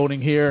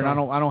rebuilding here, and I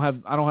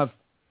don't have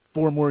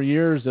 4 more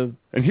years of.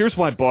 And here's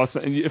why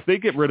Boston. And if they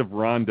get rid of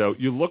Rondo,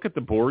 you look at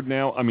the board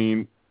now. I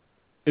mean,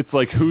 it's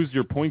like who's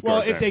your point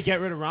guard? Well, if they get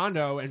rid of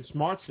Rondo and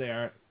Smart's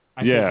there,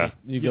 I think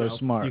you go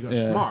Smart. You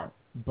go Smart.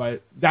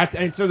 But that's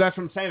what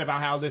I'm saying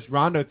about how this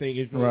Rondo thing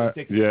is really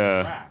sticking to the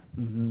track.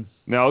 Mm-hmm.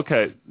 Now,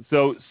 okay,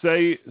 so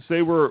say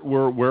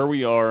we're where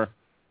we are.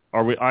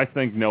 I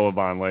think Noah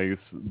Vonleh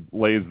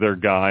lays their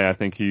guy. I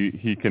think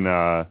he can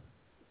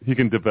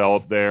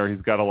develop there.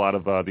 He's got a lot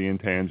of the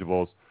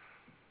intangibles.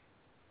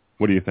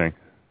 What do you think?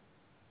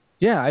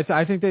 Yeah,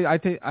 I think they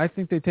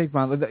take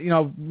Vonleh. I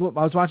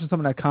was watching some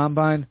of that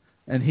combine,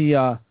 and he's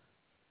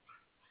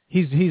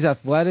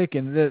athletic,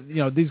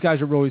 and these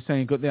guys are really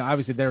saying good.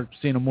 Obviously, they're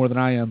seeing him more than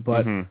I am,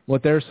 but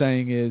what they're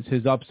saying is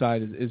his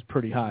upside is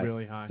pretty high.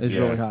 Really high.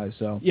 Really high.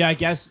 So I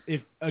guess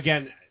if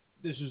again.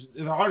 This is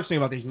the hardest thing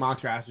about these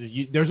mock drafts is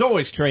there's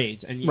always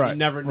trades, and you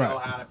never know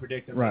how to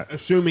predict them. Right.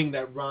 Assuming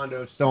that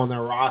Rondo's still on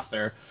their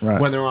roster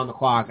when they're on the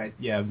clock,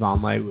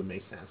 Vonleh would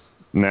make sense.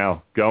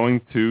 Now,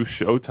 going to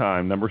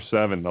Showtime, number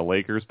 7. The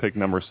Lakers pick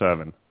number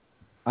 7.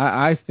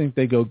 I think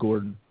they go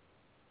Gordon.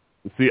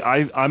 See,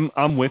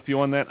 I'm with you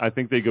on that. I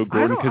think they go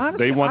Gordon because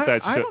they want that.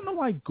 I don't know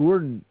why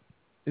Gordon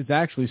is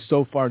actually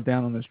so far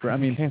down on this draft.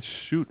 I mean, he can't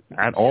shoot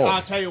at all.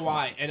 I'll tell you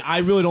why, and I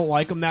really don't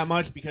like him that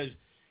much because.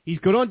 He's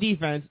good on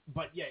defense,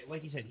 but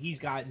like you said, he's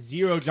got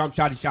 0 jump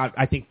shot. He shot,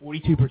 I think,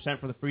 42%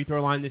 for the free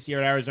throw line this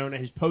year at Arizona.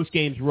 His post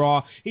game's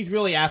raw. He's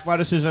really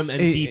athleticism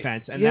and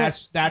defense, and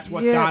that's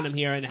what's got him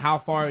here. And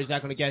how far is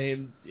that going to get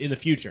him in the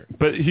future?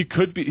 But he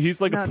could be. He's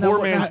like a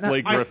poor man's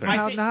Blake Griffin.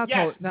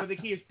 But the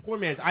key is poor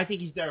man's. I think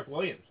he's Derek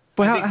Williams.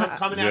 But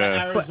coming out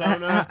of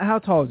Arizona, how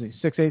tall is he?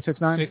 6'8",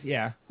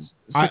 6'9"?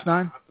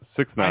 6'9".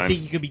 6'9". I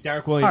think he could be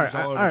Derek Williams.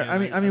 All right.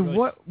 I mean,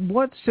 what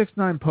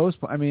 6'9" post?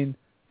 I mean.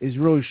 Is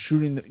really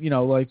shooting,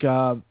 like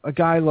a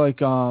guy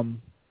like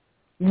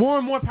more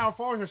and more power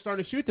forwards are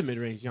starting to shoot the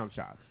mid-range jump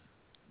shots.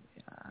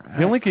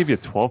 He only gave you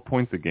 12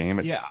 points a game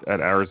at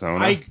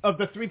Arizona. Of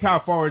the 3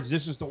 power forwards,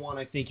 this is the one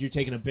I think you're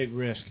taking a big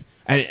risk,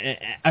 and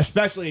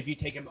especially if you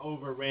take him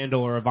over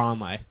Randall or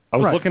Vonleh. I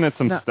was looking at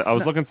some. I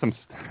was looking at some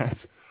stats.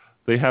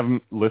 They have him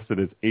listed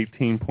as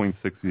 18.6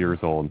 years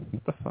old.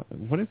 What the fuck?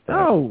 What is that?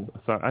 Oh,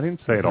 I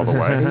didn't say it all the way.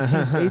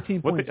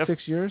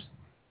 18.6 years.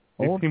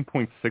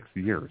 18.6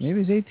 years.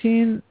 Maybe he's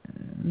 18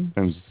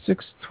 and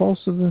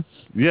 6/12 of the...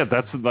 Yeah,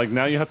 that's like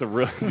now you have to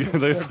really... you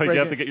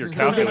have to get your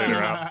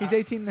calculator out. He's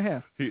 18 and a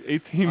half.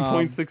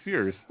 18.6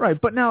 years. Right,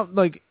 but now,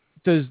 like,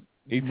 does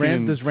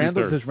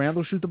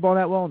Randall shoot the ball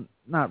that well?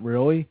 not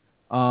really.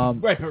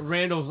 Right, but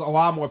Randall's a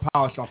lot more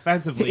polished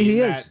offensively.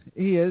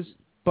 He is.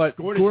 But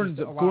Gordon's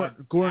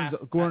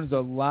a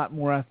lot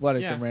more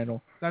athletic than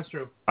Randall. That's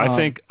true. I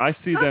think I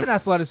see them.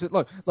 Athletic.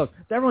 Look.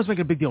 Everyone's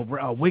making a big deal.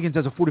 Wiggins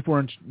has a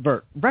 44-inch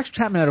vert. Rex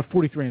Chapman had a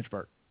 43-inch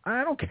vert.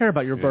 I don't care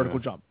about your vertical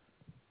jump.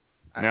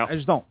 Now, I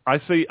just don't. I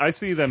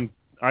see them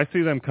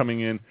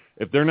coming in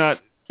if they're not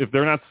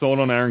sold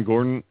on Aaron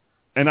Gordon,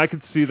 and I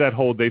could see that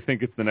whole. They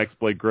think it's the next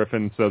Blake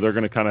Griffin, so they're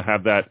going to kind of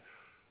have that.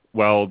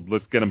 Well,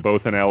 let's get them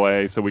both in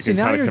LA so we can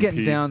kind of compete. Now you're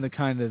getting down to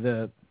kind of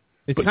the.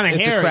 It's kind of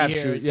hairy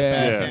here.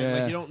 Yeah.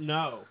 Like you don't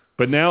know.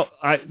 But now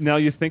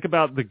you think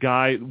about the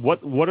guy.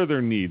 What are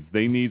their needs?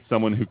 They need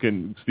someone who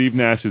can. Steve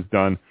Nash is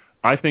done.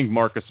 I think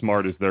Marcus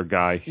Smart is their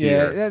guy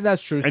here. Yeah,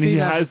 that's true. And Steve he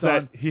Nash has that.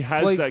 done. He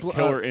has that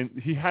killer, and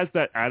he has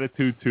that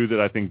attitude too that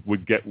I think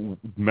would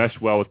mesh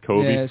well with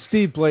Kobe. Yeah,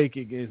 Steve Blake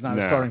is not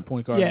a starting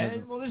point guard. Yeah,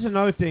 well, there's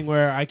another thing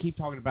where I keep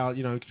talking about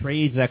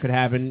trades that could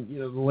happen.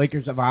 The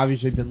Lakers have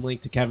obviously been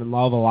linked to Kevin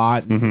Love a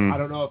lot. And I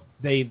don't know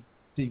if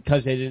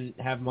because they didn't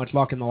have much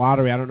luck in the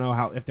lottery. I don't know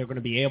if they're going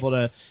to be able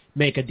to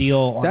make a deal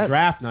on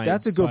draft night.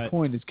 That's a good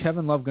point. Is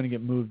Kevin Love going to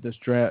get moved this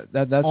draft?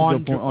 That's a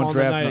good point on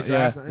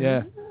draft night.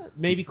 Yeah.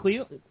 Maybe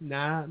Cleveland.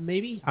 Nah,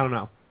 maybe. I don't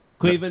know.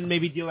 Cleveland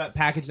maybe deal that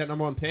package that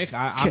number one pick.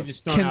 I'm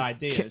just throwing out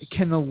ideas.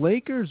 Can the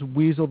Lakers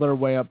weasel their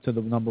way up to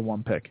the number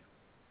one pick?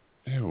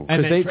 Because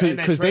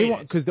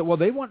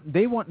they want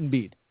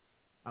Embiid,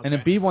 and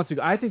Embiid wants to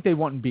go. I think they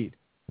want Embiid.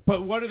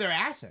 But what are their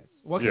assets?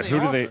 What can they who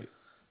offer? do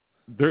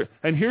they?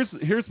 And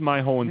here's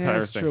my whole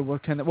entire thing. True.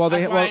 What can they, you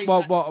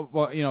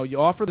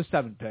offer the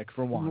 7th pick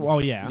for one.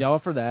 Well, yeah. You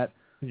offer that.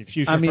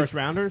 Future first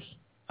rounders.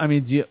 I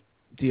mean,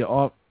 do you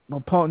offer?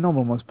 Well, no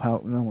one wants Pau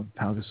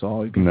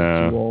Gasol. He's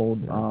too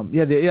old.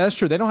 That's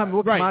true. They don't have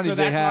what commodities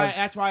they have.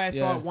 That's why I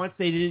thought once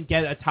they didn't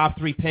get a top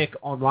 3 pick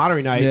on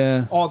lottery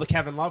night, all the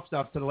Kevin Love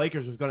stuff to the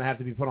Lakers was going to have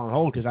to be put on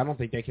hold because I don't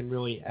think they can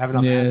really have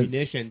enough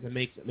ammunition to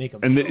make a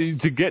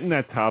to get in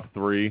that top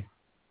 3,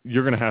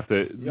 you're going to have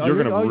to.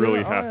 You're going to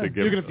really have to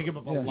give. You're going to have to give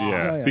up a lot.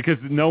 Yeah, because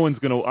no one's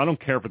going to. I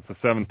don't care if it's the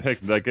 7th pick.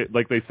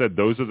 Like they said,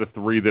 those are the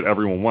 3 that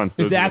everyone wants.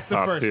 Those that's are the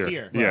top first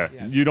tier. Yeah,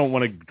 you don't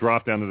want to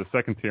drop down to the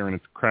 2nd tier and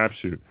it's a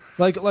crapshoot.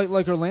 Like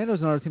Orlando's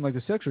another team like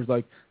the Sixers.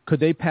 Like, could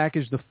they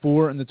package the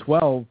 4 and the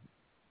 12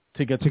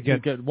 to get the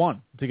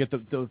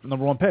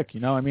number 1 pick?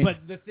 You know, I mean. But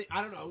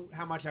I don't know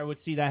how much I would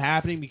see that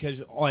happening because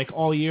like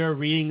all year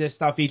reading this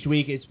stuff each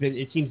week, it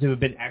seems to have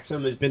been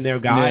Exum has been their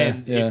guy,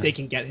 and if they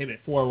can get him at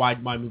 4, why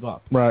move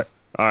up? Right.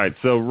 All right.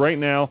 So right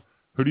now,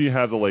 who do you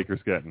have the Lakers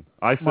getting?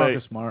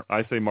 Marcus Smart.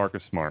 I say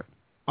Marcus Smart.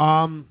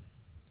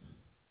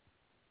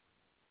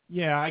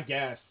 Yeah, I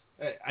guess.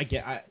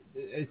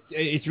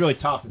 It's really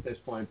tough at this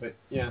point, but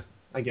yeah,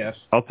 I guess.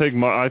 I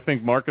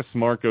think Marcus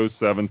Smart goes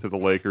 7 to the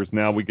Lakers.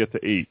 Now we get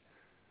to 8.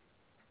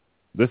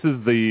 This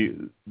is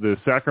the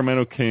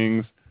Sacramento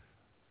Kings.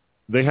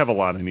 They have a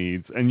lot of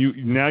needs, and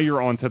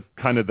you're onto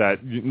kind of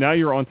that. Now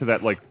you're onto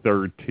that like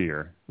 3rd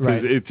tier.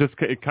 Right.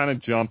 It kind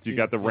of jumped. You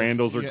got the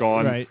Randalls are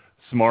gone. Right.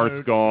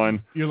 Smart's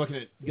gone. You're looking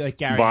at like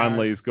Gary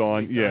Vonleh's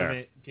gone.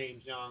 McDermott,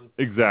 James Young.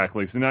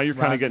 Exactly. So now you're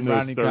kind of getting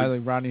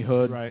those Rodney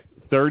Hood. Right.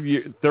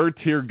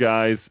 3rd tier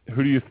guys.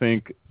 Who do you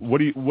think?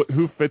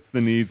 Who fits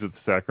the needs of the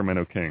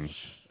Sacramento Kings?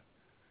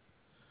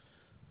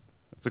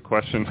 That's a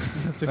question.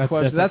 That's a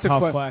question. That's a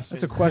tough question.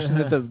 That's a question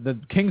that the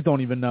Kings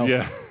don't even know.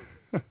 Yeah.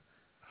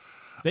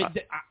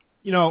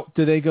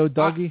 Do they go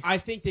Dougie? I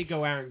think they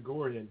go Aaron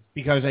Gordon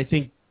because I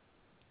think.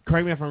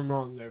 Correct me if I'm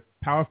wrong. Their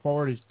power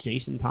forward is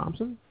Jason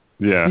Thompson.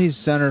 Yeah. He's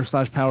center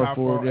 / power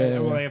forward. Yeah.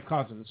 Well, they have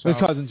Cousins. So. With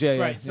Cousins,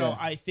 Right. So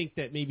I think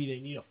that maybe they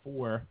need a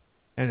 4.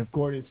 And if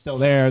Gordon's still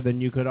there,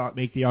 then you could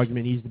make the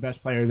argument he's the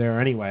best player there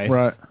anyway.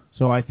 Right.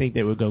 So I think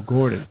they would go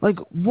Gordon. Like,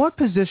 what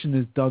position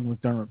is Doug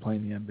McDermott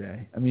playing in the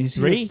NBA? I mean, is he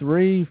 3?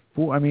 3,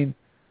 4? I mean,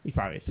 he's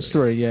probably a 3. He's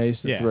 3. Yeah, he's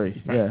the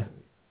 3. Yeah.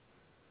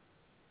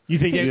 You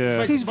think?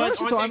 He's but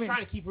versatile. aren't they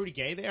trying to keep Rudy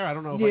Gay there? I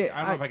don't know. If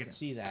I can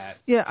see that.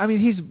 Yeah, I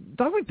mean,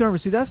 Doug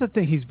McDermott. See, that's the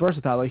thing. He's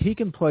versatile. Like, he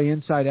can play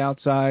inside,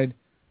 outside.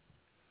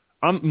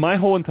 My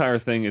whole entire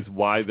thing is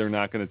why they're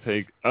not going to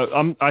take.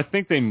 I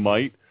think they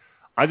might.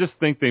 I just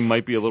think they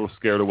might be a little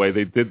scared away.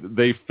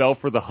 They fell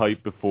for the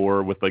hype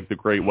before with like the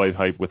Great White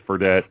hype with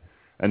Fredette,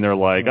 and they're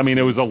like, I mean,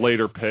 it was a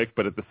later pick,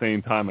 but at the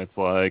same time, it's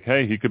like,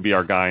 hey, he could be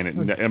our guy,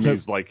 and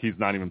he's like, he's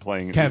not even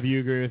playing. Kev, you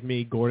agree with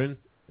me? Gordon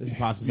is a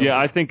possibility. Yeah,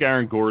 I think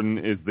Aaron Gordon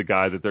is the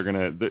guy that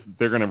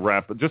they're gonna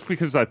wrap just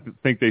because I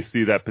think they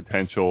see that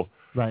potential.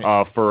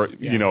 Right. For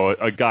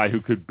a guy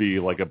who could be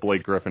like a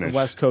Blake Griffin-ish.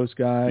 West Coast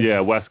guy. Yeah,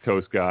 West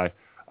Coast guy.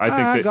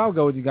 I'll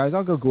go with you guys.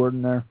 I'll go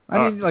Gordon there.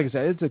 I mean, like I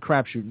said, it's a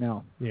crapshoot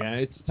now. Yeah,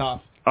 it's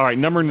tough. All right,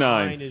 number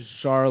 9 is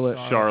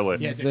Charlotte.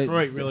 Yeah,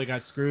 Detroit really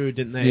got screwed,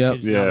 didn't they? Yep.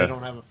 Now they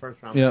don't have a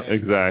first round pick.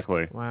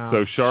 Exactly. Wow.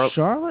 So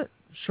Charlotte.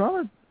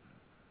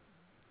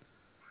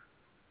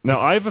 Now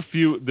I have a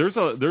few. There's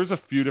a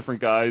few different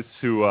guys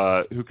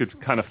who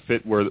could kind of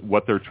fit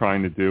what they're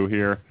trying to do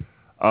here.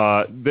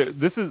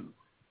 There's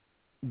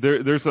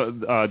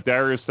a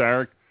Darius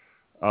Saric.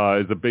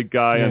 Is a big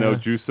guy. Yeah. I know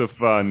Jusuf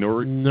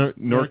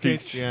Nurkic.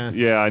 Yeah.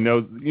 Yeah, I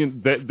know.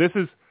 This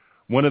is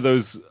one of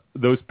those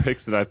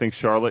picks that I think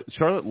Charlotte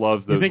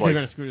loves. Those, you think they're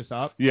going to screw this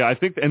up? Yeah, I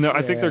think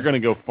they're going to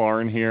go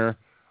foreign here.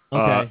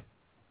 Okay.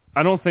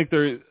 I don't think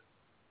they're.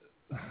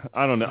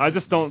 I don't know. I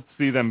just don't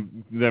see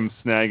them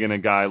snagging a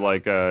guy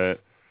like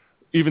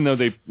even though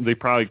they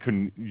probably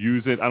couldn't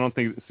use it. I don't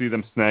see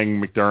them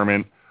snagging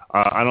McDermott.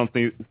 I don't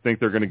think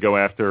they're going to go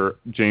after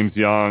James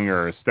Young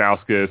or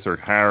Stauskas or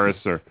Harris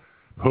or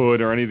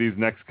Hood or any of these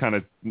next kind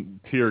of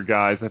tier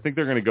guys. I think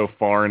they're going to go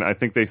foreign. I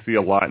think they see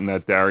a lot in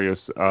that Darius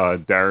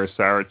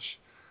Saric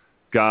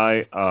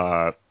guy.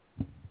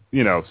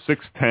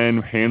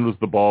 6'10", handles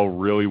the ball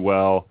really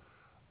well.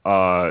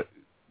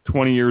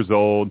 20 years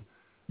old,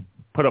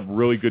 put up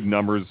really good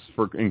numbers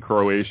in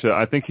Croatia.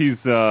 I think he's.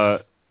 I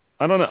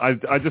don't know.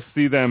 I just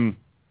see them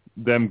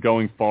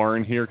going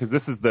foreign here because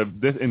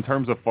this in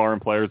terms of foreign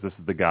players, this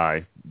is the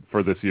guy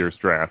for this year's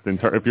draft.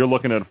 If you're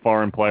looking at a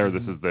foreign player,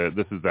 this is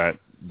that.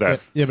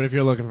 Yeah, but if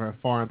you're looking for a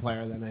foreign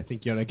player, then I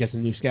think you ought to get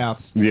some new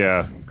scouts.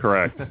 Yeah,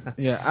 correct.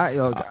 Yeah, I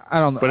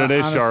don't know. But it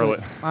is honestly, Charlotte.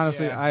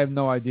 Honestly, I have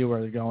no idea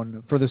where they're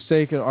going. For the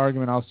sake of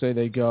argument, I'll say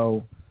they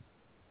go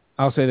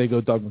Doug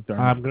McDermott.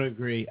 I'm going to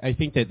agree. I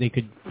think that they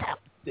could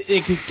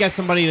get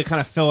somebody to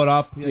kind of fill it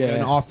up,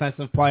 an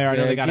offensive player. I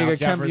know they got Al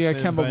Jefferson. You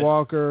got Kemba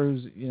Walker,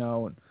 who's,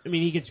 I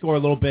mean, he could score a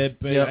little bit,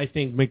 but I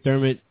think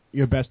McDermott,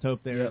 your best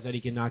hope there is that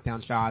he can knock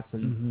down shots.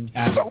 And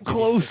so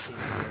close.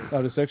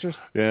 Oh, the Sixers?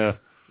 Yeah.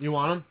 You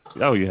want him?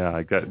 Oh, yeah.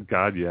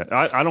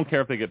 I don't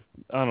care if they get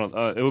 – I don't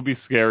know. It would be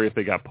scary if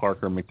they got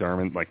Parker and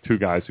McDermott, like two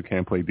guys who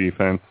can't play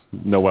defense.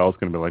 Noel's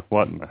going to be like,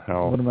 what in the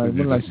hell what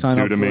did I sign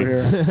up for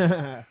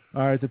here?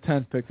 All right, the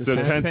 10th pick. So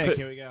 10th pick,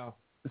 here we go.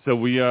 So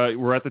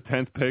we're at the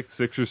 10th pick,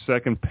 Sixers'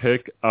 second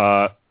pick.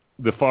 The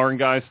foreign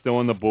guy's still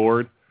on the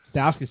board.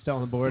 Stauskas still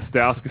on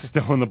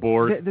the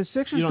board. The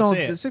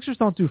Sixers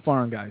don't do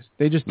foreign guys.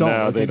 They just don't.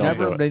 No, they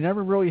don't. They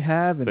never really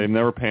have. And they've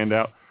never panned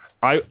out.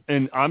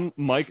 I'm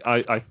Mike.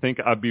 I think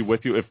I'd be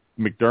with you if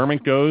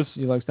McDermott goes.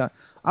 You like that?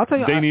 I'll tell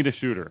you. They need a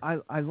shooter.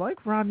 I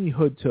like Rodney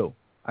Hood too.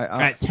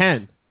 At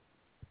 10.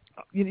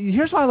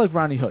 Here's why I like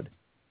Rodney Hood.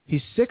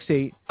 He's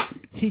 6'8".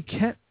 He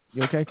can.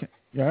 You okay?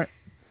 You all right?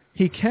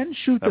 He can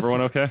shoot.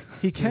 Everyone okay?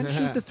 He can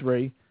shoot the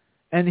three,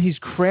 and he's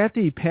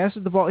crafty. He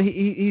passes the ball.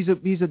 He's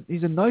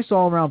a nice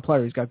all-around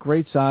player. He's got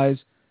great size.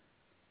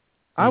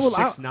 He's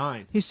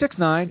 6'9". He's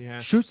 6'9".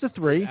 Yeah. Shoots the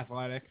three.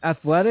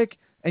 Athletic.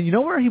 And you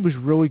know where he was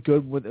really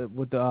good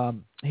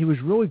he was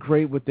really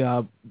great with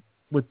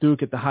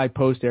Duke at the high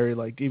post area.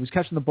 Like he was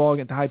catching the ball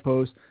at the high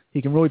post.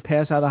 He can really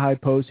pass out of the high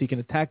post. He can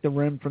attack the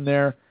rim from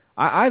there.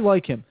 I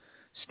like him.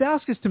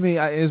 Stauskas to me,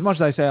 as much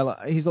as I say,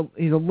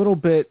 he's a little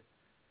bit.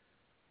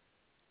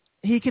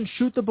 He can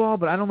shoot the ball,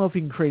 but I don't know if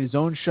he can create his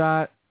own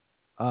shot.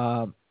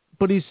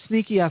 But he's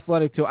sneaky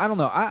athletic too. I don't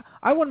know.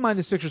 I wouldn't mind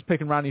the Sixers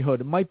picking Rodney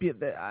Hood. It might be.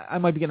 I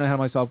might be getting ahead of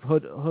myself.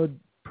 Hood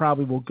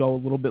probably will go a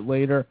little bit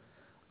later.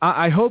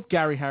 I hope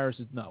Gary Harris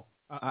is no.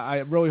 I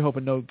really hope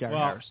a no Gary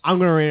Harris. I'm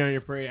going to rain on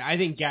your parade. I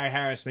think Gary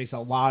Harris makes a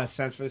lot of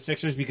sense for the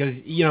Sixers because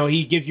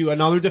he gives you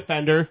another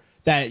defender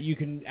that you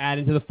can add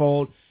into the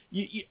fold.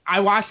 I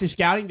watched his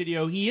scouting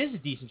video. He is a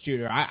decent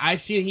shooter.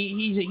 I see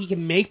he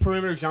can make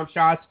perimeter jump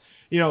shots.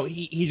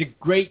 He's a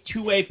great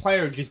two-way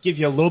player. Just gives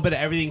you a little bit of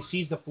everything.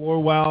 Sees the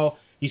floor well.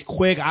 He's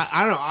quick.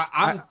 I don't know.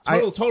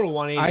 I'm total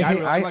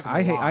 180.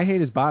 I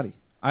hate his body.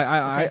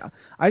 I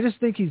just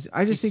think he's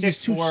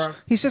 6'4".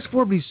 He's 6'4",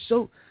 but he's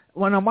so.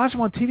 When I'm watching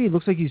him on TV, it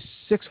looks like he's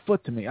 6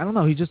 foot to me. I don't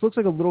know. He just looks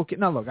like a little kid.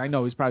 Now, look, I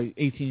know he's probably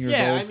 18 years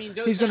old. Yeah, I mean,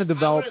 he's going to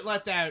develop. I wouldn't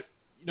let that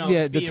be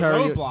a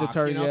roadblock.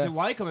 If you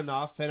like him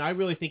enough, and I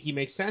really think he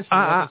makes sense for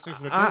what the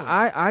Sixers are doing.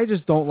 I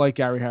just don't like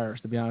Gary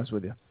Harris, to be honest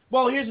with you.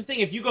 Well, here's the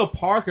thing. If you go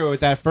Parker with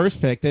that first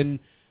pick, then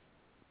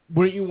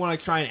wouldn't you want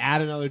to try and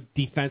add another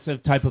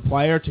defensive type of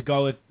player to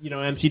go with,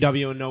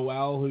 MCW and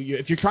Noel?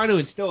 If you're trying to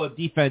instill a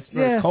defense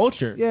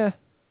culture. Yeah.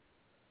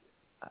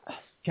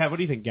 Kev, what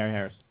do you think, Gary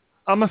Harris?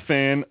 I'm a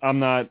fan. I'm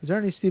not. Is there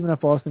any Stephen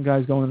F. Austin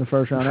guys going in the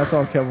first round? That's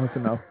all Kevin wants to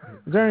know.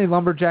 Is there any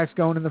Lumberjacks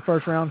going in the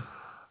first round?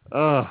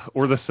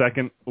 Or the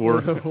second,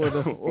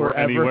 or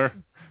anywhere,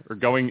 or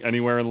going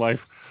anywhere in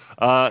life.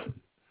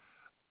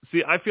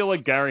 See, I feel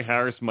like Gary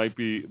Harris might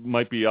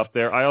be up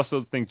there. I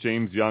also think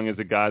James Young is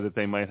a guy that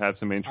they might have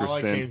some interest in. I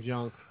like James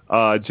Young.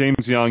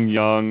 James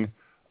Young,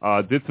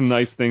 did some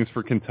nice things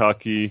for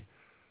Kentucky.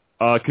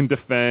 Can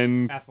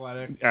defend,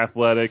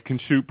 athletic, can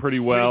shoot pretty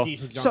well.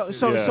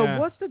 So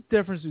what's the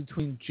difference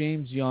between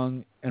James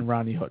Young and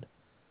Rodney Hood?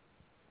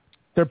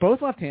 They're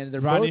both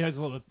left-handed. Rodney Hood's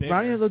a little bit bigger.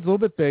 Rodney Hood's a little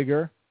bit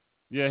bigger.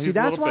 Yeah, he's See,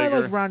 that's a little why bigger. I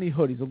like Rodney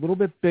Hood. He's a little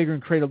bit bigger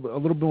and create a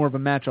little bit more of a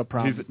matchup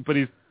problem. But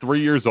he's 3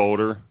 years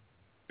older.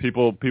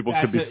 People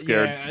could be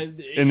scared.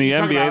 Yeah, in the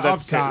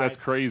NBA, that's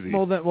crazy.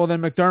 Well, then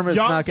McDermott's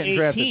not getting 18,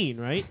 drafted.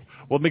 right?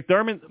 Well,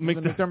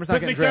 McDermott's not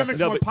getting drafted.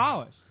 More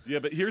polished. Yeah,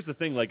 but here's the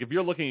thing. Like, if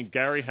you're looking at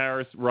Gary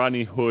Harris,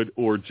 Rodney Hood,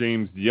 or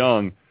James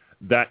Young,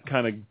 that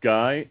kind of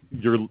guy,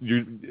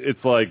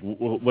 it's like,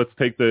 well, let's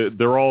take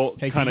they're all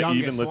kind of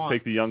even. Let's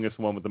take the youngest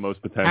one with the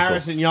most potential.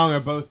 Harris and Young are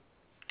both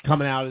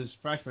coming out as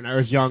freshmen.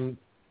 Harris Young,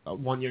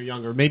 1 year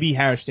younger. Maybe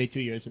Harris stayed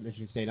 2 years at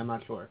Michigan State. I'm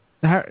not sure.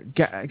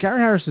 Gary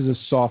Harris is a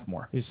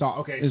sophomore.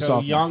 Okay, He's so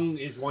sophomore. Young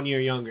is 1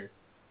 year younger.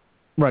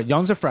 Right,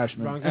 Young's a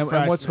freshman. Young's a and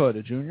freshman. what's Hood,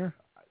 a junior?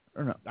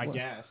 Or no? I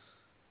guess.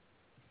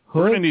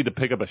 We're Hood, going to need to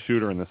pick up a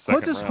shooter in the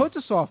second round. Hood's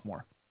a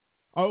sophomore.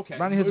 Okay.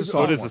 Ronnie Hood's a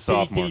Hood sophomore. is a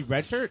sophomore. Did he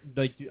redshirt?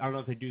 Like, I don't know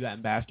if they do that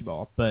in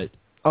basketball, but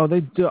Oh,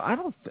 they do. I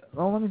don't.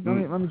 Let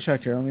me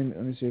check here. Let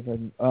me see if I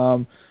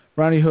can.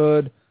 Ronnie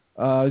Hood.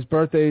 His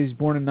birthday. He's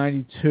born in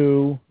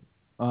 '92.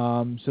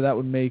 So that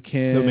would make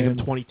him. they'll make him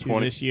 22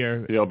 this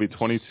year. He'll be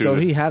 22. So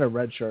he had a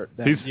red shirt.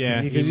 Then.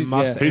 He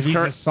must. He's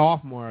a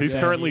sophomore. He's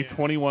currently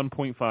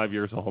 21.5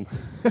 years old.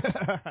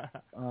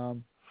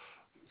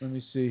 Let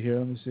me see here.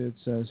 Let me see. It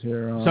says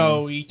here.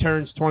 So he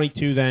turns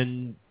 22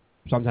 then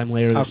sometime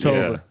later this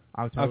year.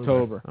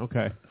 October.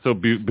 Okay. So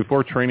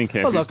before training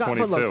camp, he's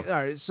 22. But look, all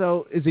right.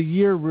 So is a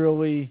year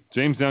really?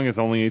 James Young is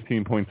only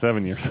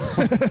 18.7 years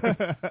old.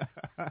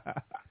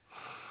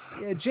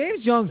 Yeah,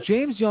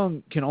 James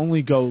Young can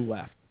only go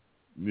left.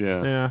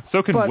 Yeah.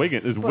 So can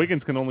Wiggins.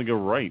 Wiggins can only go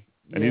right,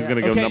 and he's going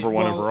to go number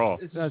one overall.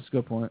 That's a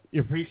good point.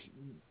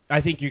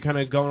 I think you're kind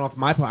of going off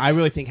my point. I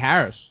really think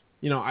Harris.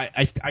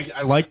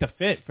 I like the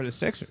fit for the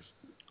Sixers.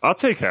 I'll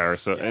take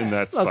Harris in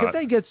that spot. Look, if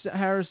they get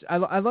Harris,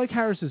 I like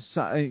Harris's.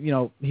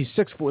 He's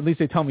 6'4". At least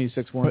they tell me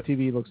he's 6'4". On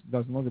TV,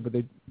 doesn't look it, but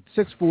they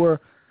 6'4".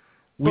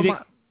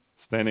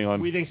 Standing on.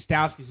 We think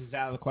Stauskas is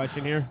out of the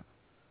question here.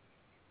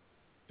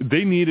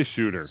 They need a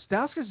shooter.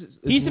 Stauskas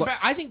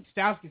I think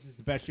Stauskas is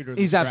the best shooter.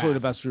 He's absolutely the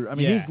best shooter. I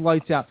mean, he's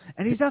lights out,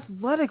 and he's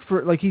athletic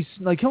for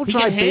he'll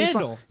drive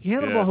baseline. He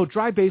handle the ball. He'll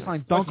drive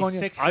baseline, dunk on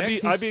you.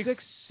 I'd be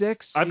 6'6".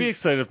 I'd be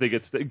excited if they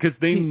get because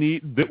they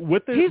need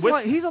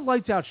he's a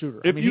lights out shooter.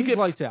 He's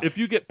lights out. If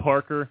you get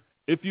Parker,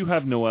 if you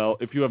have Noel,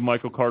 if you have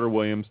Michael Carter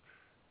Williams,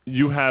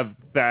 you have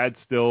Thad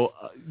still.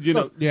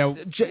 JJ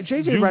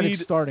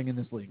Redick's starting in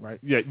this league, right?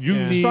 Yeah,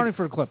 need starting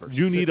for the Clippers.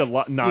 You need a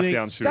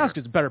knockdown shooter. Stauskas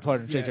is a better player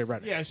than JJ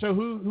Redick. Yeah. So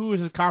who is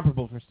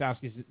comparable for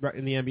Stauskas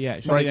in the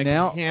NBA? Right that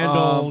now, can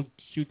handle,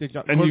 shoot the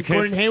jump.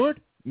 Gordon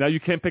Hayward. Now you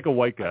can't pick a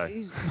white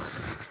guy.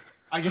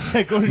 I guess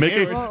Gordon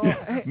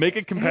Hayward. Make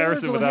a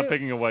comparison without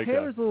picking a white guy.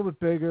 Hayward's a little bit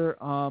bigger.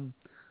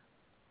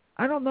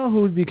 I don't know who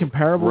would be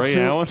comparable. Ray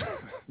to Allen.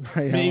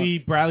 Maybe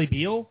Bradley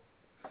Beal.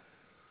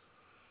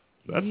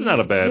 That's not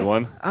a bad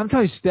one. I'm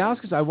telling you,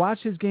 Stauskas, I watch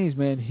his games,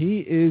 man.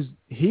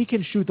 He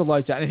can shoot the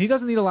lights out, and he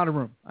doesn't need a lot of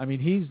room. I mean,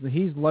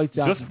 he's lights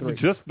out.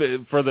 Just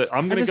for the,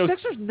 I'm going to go. The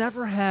Sixers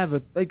never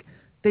have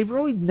they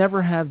really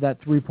never have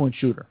that 3-point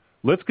shooter.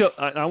 Let's go.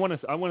 I want a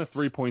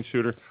 3-point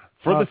shooter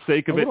for the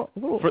sake of a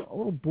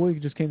little boy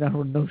just came down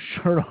with no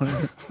shirt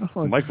on.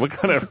 Mike, what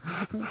kind of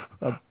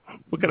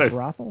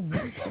brothel?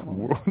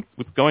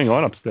 What's going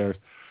on upstairs?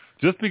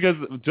 Just for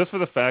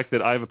the fact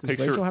that I have a Does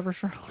picture. Rachel have her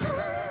shirt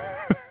on?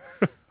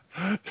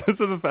 Just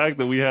for the fact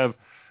that we have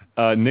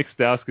Nick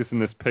Stauskas in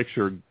this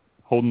picture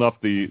holding up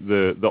the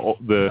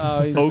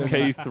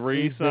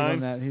OK3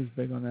 sign. He's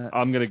big on that.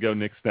 I'm going to go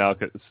Nick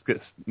Stauskas at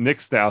 10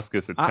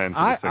 for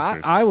the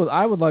Sixers. I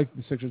would like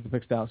the Sixers to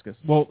pick Stauskas.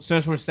 Well,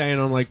 since we're staying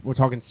on we're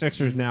talking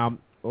Sixers now,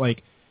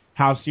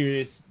 how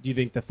serious do you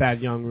think the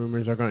Thad Young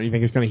rumors are going? You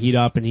think it's going to heat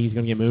up and he's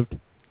going to get moved?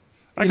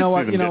 You know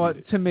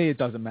what? To me, it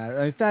doesn't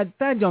matter.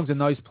 Thad Young's a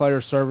nice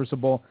player,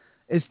 serviceable.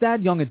 Is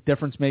Thad Young a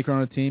difference maker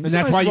on a team? And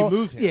that's why you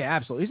moved him. Yeah,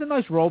 absolutely. He's a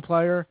nice role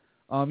player.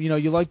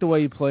 You like the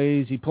way he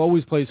plays. He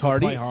always plays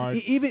hard.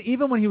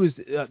 Even when he was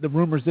the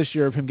rumors this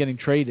year of him getting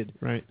traded,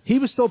 right? He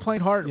was still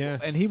playing hard,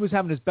 and he was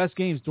having his best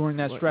games during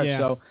that stretch. Yeah.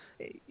 So,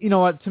 you know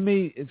what? To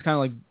me, it's kind of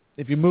like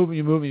if you move him,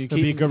 you keep him.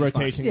 He'll be a good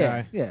rotation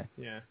guy. Yeah.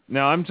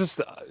 Now I'm just.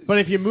 But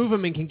if you move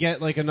him and can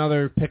get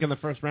another pick in the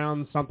first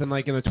round, something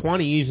like in the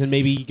 20s, and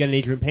maybe get an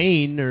Adrian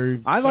Payne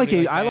or I like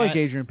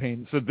Adrian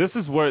Payne. So this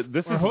is where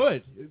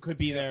Hood could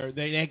be there.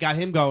 They got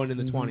him going in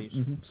the 20s.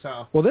 Mm-hmm.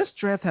 So this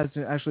draft has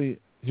actually.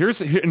 Where's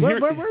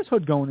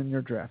Hood going in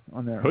your draft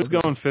on there? Hood's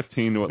going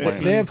 15 to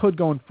Atlanta. They have Hood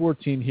going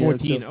 14 here.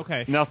 14,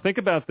 okay. Now think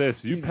about this: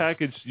 you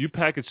package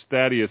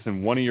Thaddeus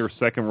in one of your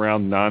second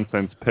round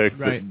nonsense picks.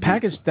 Right.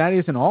 Package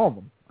Thaddeus in all of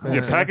them.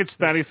 Yeah, package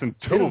Thaddeus in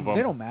two of them.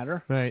 They don't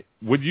matter. Right.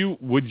 Would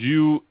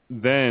you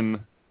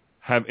then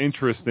have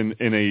interest in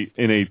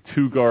a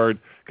two guard?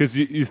 Because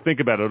you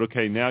think about it.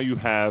 Okay, now you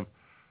have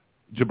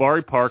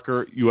Jabari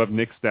Parker, you have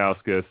Nick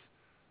Stauskas,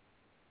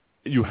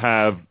 you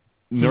have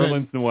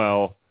Nerlens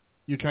Noel.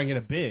 You're trying to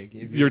get a big.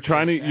 You're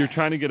trying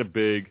to get a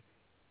big,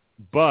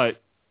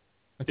 but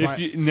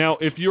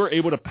if you're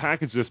able to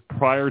package this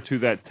prior to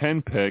that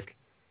 10 pick,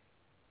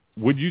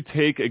 would you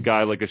take a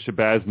guy like a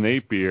Shabazz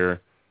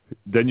Napier?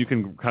 Then you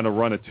can kind of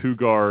run a two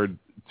guard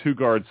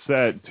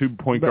set,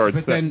 2-point guard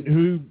set. But then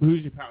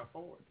who's your power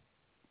forward?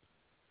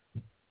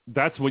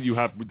 That's what you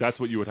have. That's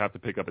what you would have to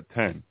pick up at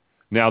 10.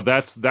 Now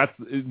that's right.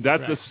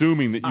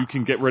 Assuming that you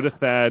can get rid of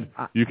Thad,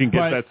 you can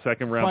get that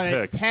second round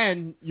pick. At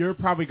 10, you're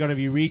probably going to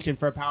be reaching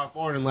for a power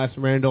forward unless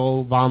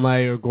Randall,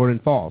 Vonleh, or Gordon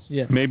falls.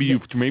 Yeah. Maybe you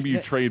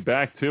trade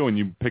back too, and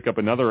you pick up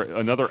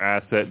another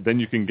asset. Then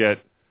you can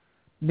get.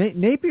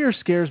 Napier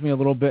scares me a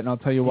little bit, and I'll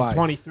tell you why.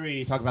 23.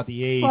 You talk about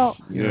the age. Well,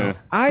 yeah.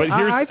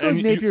 I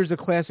think Napier's a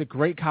classic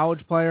great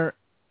college player.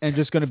 and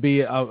just going to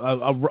be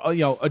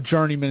a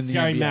journeyman in the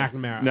Gary NBA.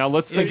 McNamara. Now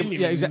let's think. He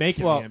didn't even make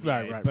it in the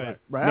NBA,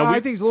 Right. No, I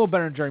think he's a little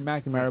better than Jerry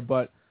McNamara,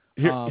 but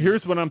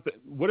here's what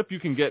what if you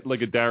can get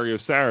like a Dario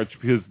Saric,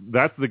 because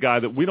that's the guy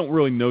that we don't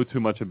really know too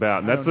much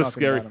about, and that's the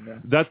scary.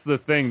 That's the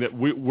thing that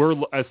we're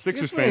as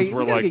Sixers fans,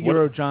 we're like, get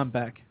Euro John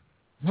back.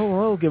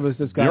 He'll give us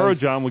this guy. Euro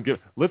John would give.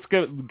 Let's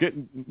get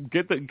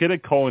a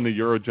call into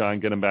Euro John,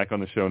 get him back on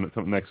the show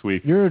next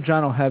week. Euro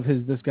John will have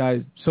this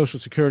guy's social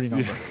security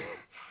number. Yeah.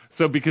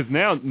 So because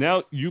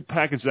now you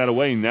package that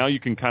away, now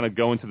you can kind of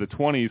go into the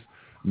 20s,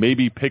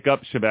 maybe pick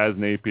up Shabazz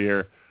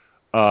Napier,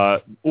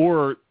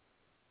 or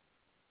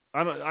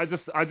I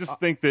just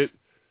think that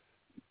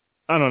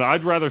I don't know.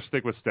 I'd rather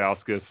stick with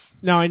Stauskas.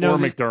 No, I know. Or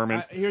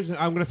McDermott.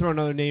 I'm going to throw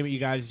another name at you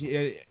guys.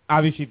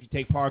 Obviously, if you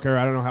take Parker,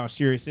 I don't know how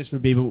serious this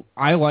would be, but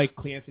I like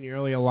Clancy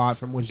Early a lot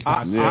from what he's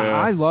got.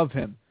 I love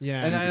him.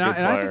 Yeah, and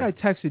I think I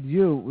texted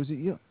you. Was it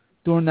you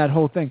during that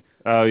whole thing?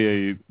 Oh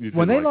yeah, you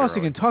when they like lost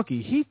to Early.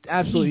 Kentucky, he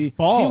absolutely he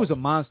was a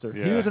monster.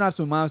 Yeah. He was an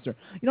absolute monster.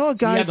 You know what,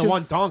 guys? He had the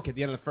one dunk at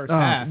the end of the first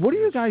half. What do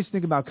you guys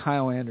think about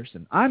Kyle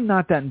Anderson? I'm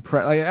not that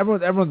impressed. Like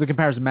everyone's the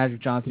comparison to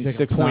Magic Johnson. He's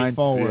like 6'9". a point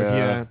forward.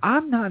 Yeah.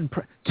 I'm not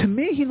impressed. To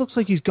me, he looks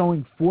like he's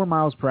going 4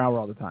 miles per hour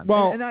all the time.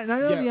 Well, and I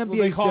know the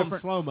NBA they call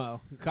different. him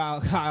slow-mo.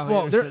 Kyle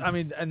Well,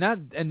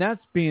 Anderson.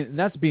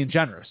 that's being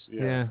generous.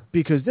 Yeah.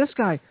 Because this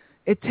guy,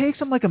 it takes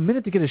him like a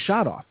minute to get a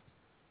shot off.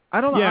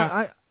 I don't know.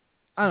 Yeah.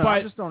 I don't know. But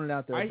I'm just throwing it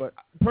out there. But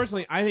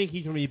personally, I think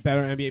he's going to be a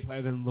better NBA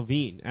player than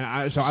Levine. And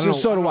I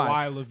don't know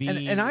why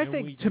Levine. And I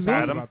think to me,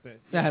 Adam.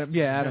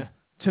 Adam.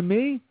 To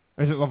me,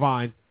 or is it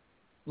Levine?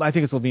 I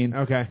think it's Levine.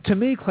 Okay. To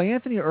me, Clay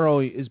Anthony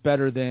Early is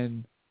better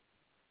than.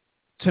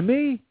 To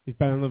me, he's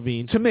better than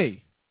Levine. To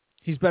me,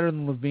 he's better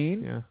than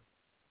Levine. Yeah.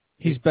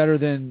 He's better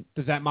than.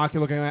 Does that mock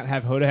you're looking at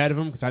have Hood ahead of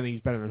him? Because I think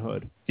he's better than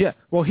Hood. Yeah.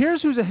 Well,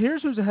 here's who's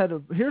ahead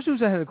of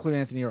Clay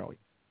Anthony Early.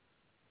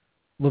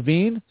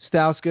 Levine,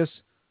 Stauskas,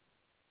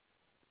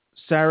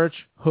 Saric,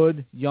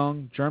 Hood,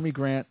 Young, Jeremy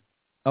Grant,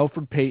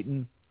 Elfrid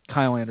Payton,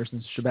 Kyle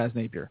Anderson, Shabazz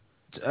Napier.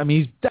 I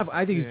mean,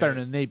 I think he's better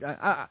than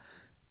Napier.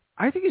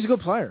 I think he's a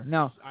good player.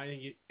 Now,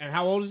 and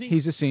how old is he?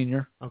 He's a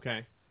senior.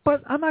 Okay.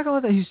 But I'm not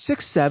going to let that. He's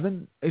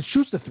 6'7". It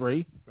shoots the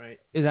three. Right.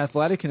 Is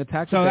athletic, can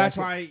attack. So that's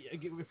why,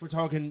 if we're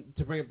talking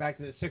to bring it back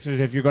to the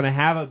Sixers, if you're going to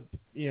have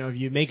if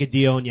you make a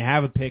deal and you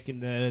have a pick in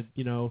the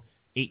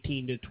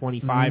 18 to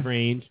 25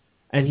 range,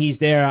 and he's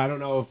there, I don't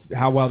know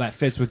how well that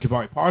fits with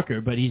Jabari Parker,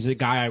 but he's a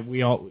guy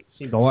we all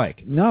seem to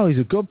like. No, he's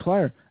a good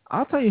player.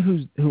 I'll tell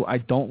you who I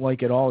don't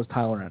like at all is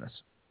Tyler Ennis.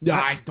 No,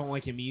 I don't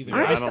like him either.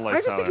 I don't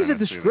like Tyler. I just think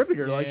he's a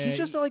distributor. Yeah, Like he's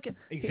just like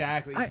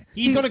exactly.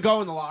 He's going to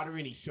go in the lottery,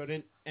 and he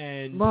shouldn't.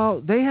 And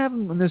well, they have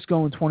him in this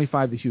going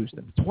 25 to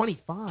Houston.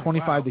 25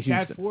 to Houston.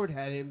 Chad Ford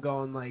had him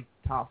going like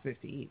top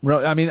 15.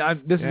 I mean, I'm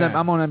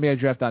on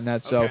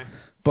NBADraft.net, so Okay.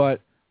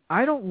 But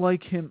I don't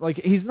like him. Like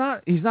he's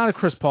not a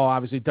Chris Paul,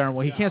 obviously. Darren,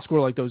 well, he can't score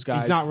like those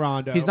guys. He's not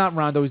Rondo. He's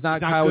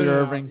not Kyrie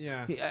Irving.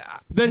 Yeah.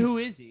 Then who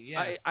is he?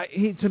 Yeah.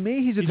 To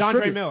me, he's a distributor.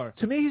 Andre Miller.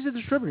 To me, he's a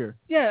distributor.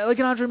 Yeah, like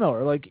an Andre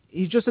Miller. Like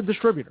he's just a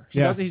distributor.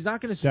 He's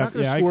not going to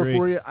score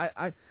for you.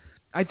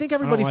 I think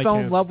everybody fell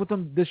in love with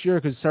him this year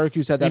because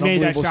Syracuse had that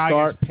unbelievable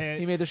start.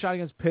 He made the shot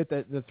against Pitt,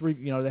 the three,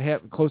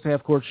 close to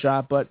half court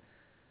shot. But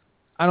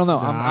I don't know.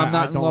 I'm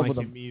not in love with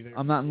him.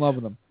 I'm not in love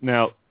with him.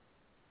 Now,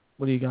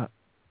 what do you got?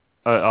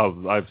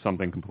 I have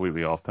something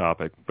completely off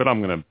topic, but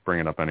I'm going to bring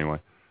it up anyway.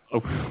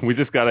 We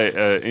just got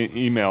an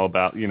email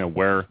about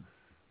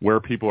where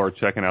people are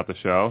checking out the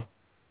show.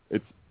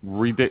 It's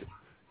ridiculous.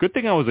 Good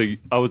thing I was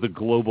a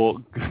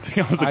global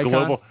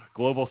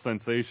global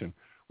sensation.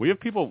 We have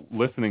people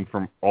listening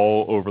from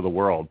all over the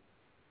world.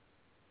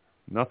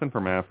 Nothing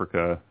from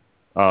Africa,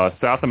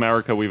 South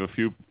America. We have a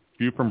few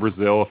from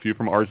Brazil, a few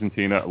from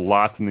Argentina,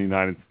 lots in the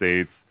United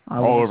States,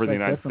 all over the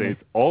United States,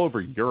 all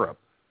over Europe.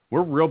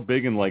 We're real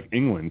big in like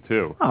England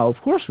too. Oh, of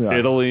course we are.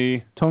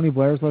 Italy, Tony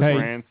Blair's listening.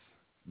 France,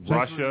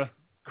 Russia,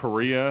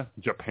 Korea,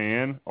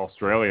 Japan,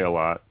 Australia a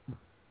lot.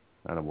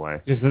 That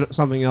away. Just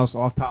something else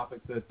off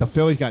topic. The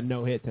Phillies got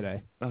no hit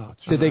today. Oh,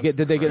 did they get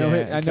no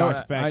hit? I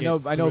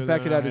know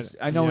Beckett had his.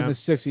 I know in the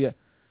 6th. Yeah.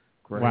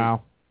 Great.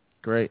 Wow.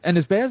 Great. And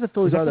as bad as the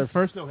Phillies are, their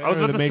first no hitter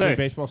of the Major League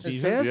Baseball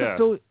season.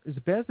 As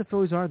bad as the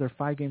Phillies are, they're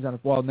 5 games out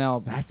of. Well,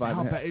 now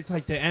it's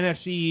like the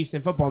NFC East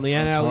in football and the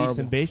NL East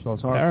in baseball.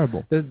 It's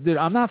terrible. Dude,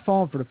 I'm not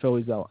falling for the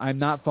Phillies though. I'm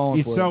not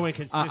falling for it. He's so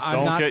inconsistent.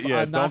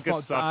 Don't get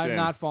sucked in. I'm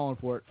not falling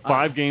for it.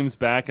 5 games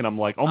back, and I'm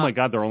like, oh my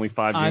God, they're only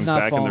 5 games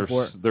back, and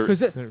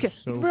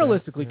they're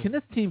realistically, can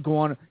this team go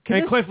on?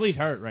 And Cliff Lee's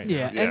hurt right now.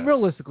 Yeah, and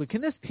realistically,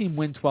 can this team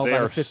win 12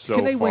 out of 15?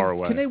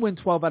 Can they win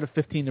 12 out of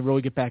 15 to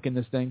really get back in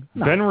this thing?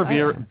 Ben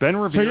Revere.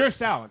 So you're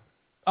selling.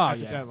 Oh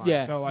yeah.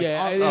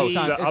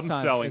 I'm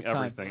selling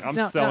everything.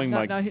 I'm selling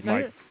my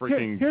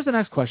freaking. Here's the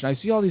next question. I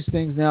see all these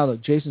things now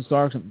that Jason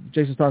Stark,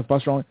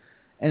 bus rolling,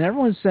 and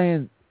everyone's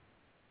saying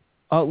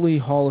Utley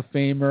Hall of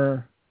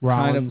Famer.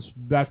 Rollins.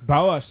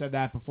 Boa said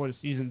that before the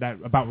season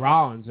about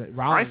Rollins.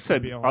 I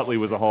said Utley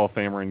was a Hall of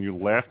Famer, and you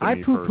laughed at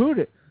me. I poo-pooed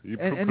it. You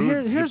and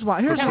here's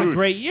why. Here's a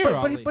great year.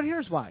 But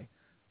here's why.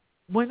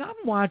 when I'm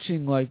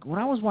watching, like, when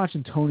I was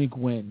watching Tony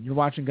Gwynn, you're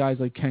watching guys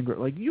like Ken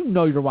Griffey, like, you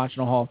know you're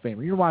watching a Hall of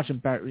Famer. You're watching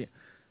Barry.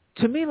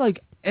 To me,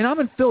 like, and I'm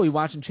in Philly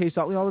watching Chase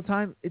Utley all the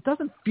time, it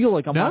doesn't feel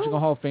like I'm watching a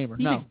Hall of Famer.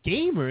 He's no. a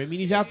gamer. I mean,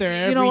 he's out there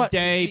every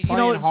day you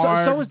know playing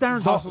hard. So is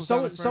Darren Dalton.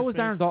 So is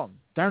Darren Dalton.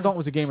 Darren Dalton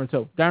was a gamer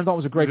too. Darren Dalton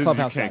was a great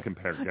clubhouse guy. You can't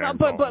compare Darren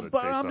Dalton to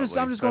I'm Chase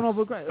just going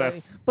over.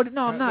 But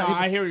no, I'm not. No,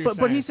 I hear what you're saying.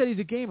 But he said he's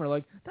a gamer.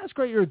 Like, that's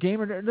great. You're a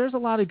gamer. There's a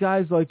lot of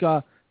guys like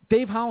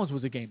Dave Hollins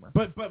was a gamer.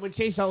 But when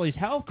Chase Utley's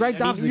healthy, Greg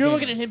Dobbs, you're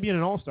looking at him being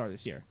an all-star this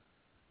year.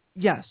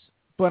 Yes.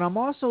 But I'm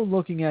also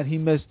looking at he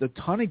missed a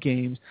ton of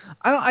games.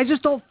 I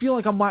just don't feel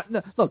like I'm watching.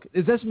 Look,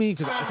 is this me?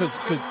 Because he's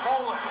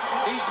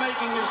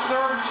making his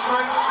third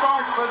straight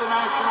start for the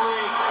National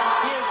League.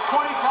 He has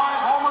 25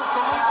 homers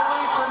to lead the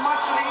league for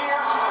much of the year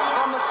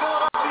from the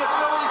Philadelphia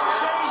Phillies.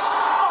 Chase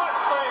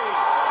Utley.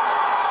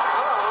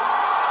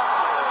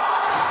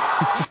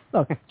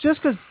 Look,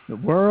 just because the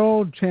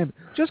world champion,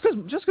 just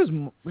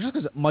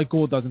because Mike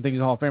Gould doesn't think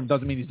he's a Hall of Famer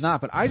doesn't mean he's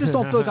not. But I just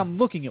don't feel like I'm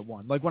looking at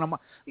one. Like when I'm,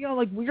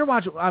 like when you're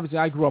watching. Obviously,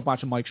 I grew up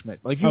watching Mike Schmidt.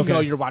 Like you know,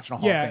 you're watching a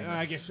Hall of Famer. Yeah,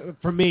 I guess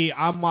for me,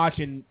 I'm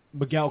watching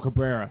Miguel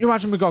Cabrera. You're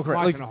watching Miguel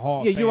Cabrera. Watching a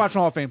Hall of you're watching a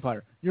Hall of Fame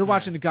player. You're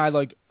watching a guy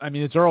like, I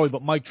mean, it's early,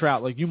 but Mike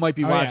Trout. Like you might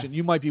be watching.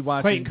 You might be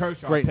watching Clayton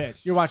Kershaw. Great. Pitch.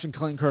 You're watching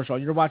Clayton Kershaw.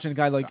 You're watching a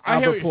guy like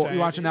Albert Pujols. You're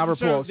watching Albert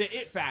Pujols. The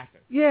it factor.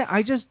 Yeah,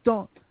 I just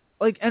don't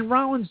like. And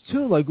Rollins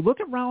too. Like look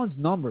at Rollins'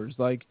 numbers.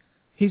 Like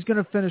he's going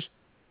to finish.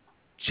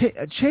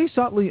 Chase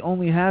Utley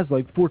only has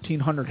like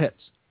 1,400 hits.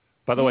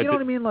 By the way, you know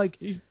what I mean? Like,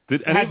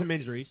 had some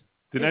injuries.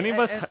 Did any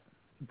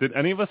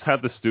of us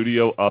have the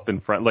studio up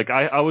in front? Like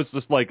I was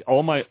just like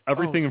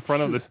everything in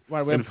front of this.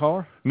 Why, we have a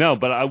caller? No,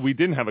 but we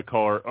didn't have a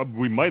caller.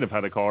 We might have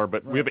had a caller,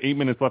 but we have 8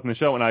 minutes left in the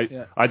show, and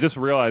I just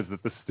realized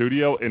that the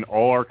studio in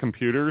all our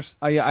computers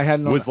I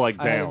had was like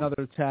down. I had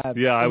another tab.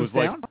 Yeah, I was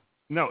like. Down?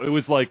 No, it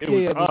was like it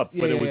was up,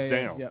 but it was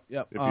down.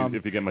 Yeah.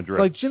 If you get my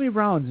drift. Like Jimmy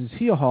Rollins, is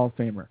he a Hall of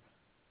Famer?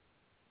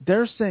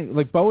 They're saying,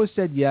 like Boa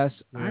said yes.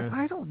 Yeah.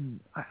 I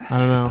don't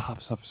know.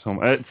 Pops up so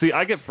much. See,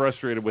 I get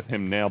frustrated with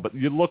him now, but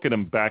you look at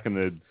him back in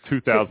the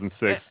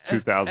 2006,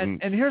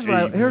 2000. And here's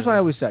what I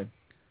always say: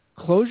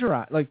 close your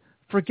eye. Like,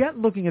 forget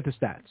looking at the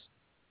stats.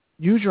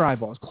 Use your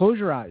eyeballs. Close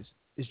your eyes.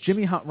 Is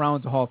Jimmy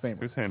Rollins a Hall of Famer?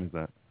 Whose hand is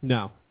that?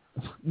 No.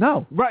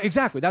 No. Right.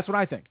 Exactly. That's what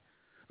I think.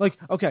 Like,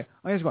 okay,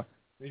 I'm just going.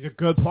 He's a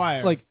good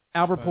player. Like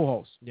Albert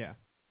Pujols. Yeah.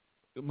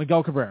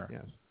 Miguel Cabrera.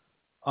 Yes.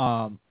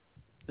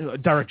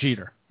 Derek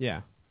Jeter.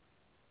 Yeah.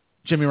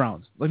 Jimmy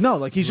Rollins. Like, no,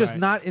 like he's just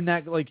not in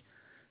that, like.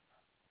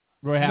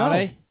 Roy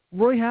Halladay?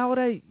 No. Roy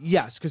Halladay,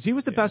 yes, because he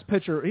was the best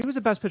pitcher. He was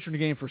the best pitcher in the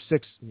game for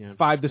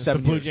 5 to 7 years.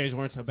 The Blue Jays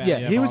weren't so bad.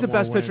 Yeah, he was the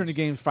best pitcher in the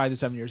game for 5 to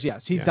 7 years.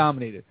 Yes, he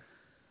dominated.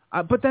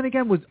 But then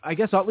again, I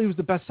guess Utley was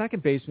the best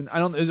second baseman.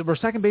 Were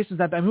second basemen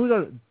that bad? Who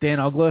was Dan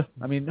Ugla?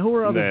 I mean, who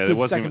were other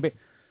good second basemen?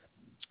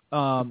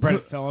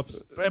 Brandon Phillips.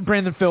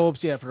 Brandon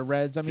Phillips, for the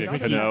Reds. I mean,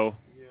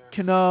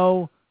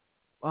 Cano.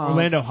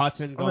 Orlando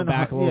Hudson going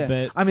back a little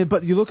bit. I mean,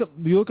 but you look at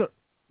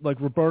like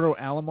Roberto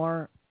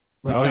Alomar.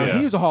 He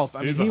was a Hall of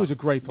Fame. I mean, he was a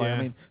great player. Yeah.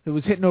 I mean, he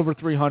was hitting over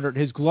 300.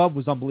 His glove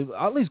was unbelievable.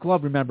 Utley's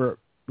glove, remember,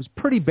 was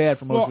pretty bad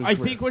for most of his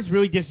career. I think what's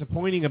really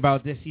disappointing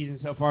about this season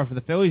so far for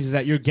the Phillies is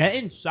that you're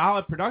getting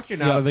solid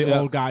production out of the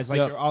old guys like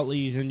your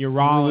Utleys and your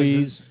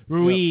Rollins,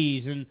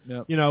 Ruiz, and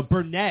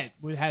Burnett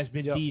has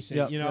been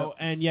decent.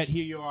 And yet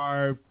here you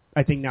are.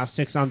 I think now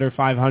 6 under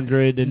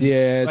 500,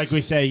 and like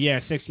we say,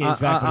 6 games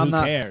back. Who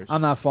cares? I'm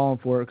not falling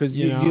for it because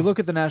you look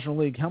at the National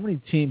League. How many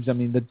teams? I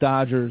mean, the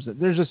Dodgers.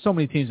 There's just so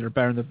many teams that are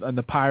better. And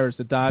the Pirates,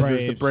 the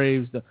Dodgers, the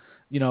Braves, the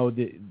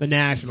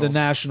Nationals. The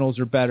Nationals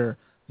are better.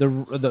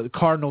 The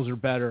Cardinals are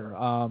better.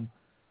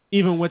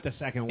 Even with the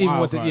second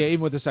wild card.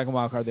 Even with the second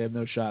wild card, they have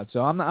no shot.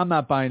 So I'm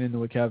not buying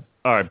into it, Kev.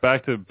 All right,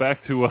 back to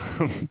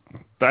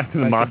the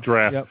mock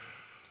draft. Yep.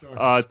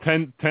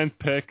 10th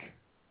pick.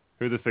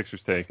 Who are the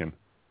Sixers taking?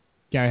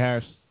 Gary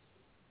Harris.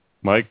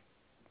 Mike?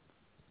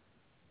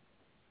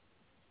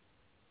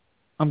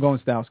 I'm going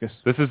Stauskas.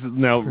 This is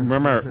now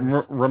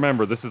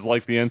remember this is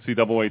like the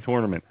NCAA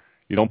tournament.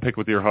 You don't pick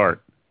with your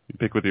heart. You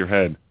pick with your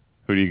head.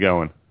 Who are you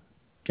going?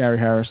 Gary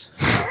Harris.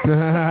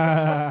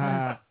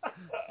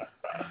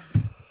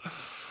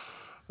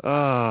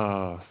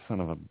 Oh,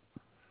 son of a!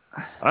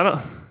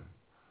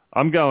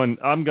 I'm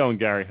going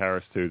Gary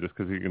Harris too, just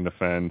because he can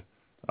defend.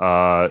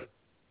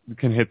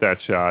 Can hit that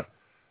shot.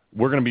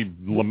 We're going to be.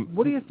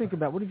 What do you think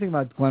about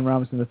Glenn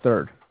Robinson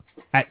III?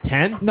 At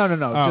 10? No,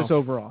 just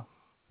overall.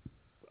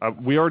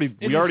 We already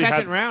had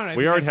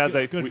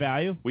that good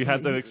value. We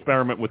had that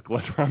experiment with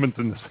Glenn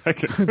Robinson II.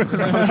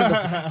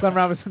 Glenn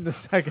Robinson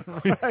II.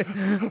 Right?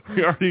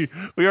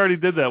 we already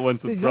did that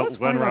once with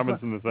Glenn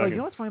Robinson II. You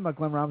know what's funny about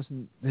Glenn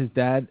Robinson? His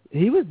dad.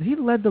 He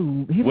led the.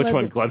 Which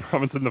one? Glenn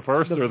Robinson the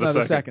first or the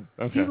second? The second.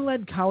 Okay. He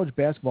led college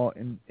basketball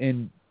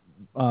in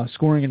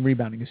scoring and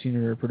rebounding his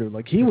senior year at Purdue.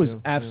 Like he was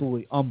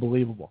absolutely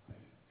unbelievable.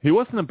 He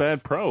wasn't a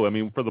bad pro. I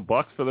mean, for the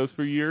Bucks for those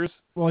few years.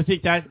 Well, I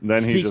think that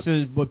then speaks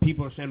to what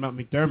people are saying about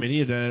McDermott. He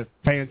had a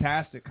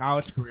fantastic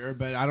college career,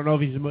 but I don't know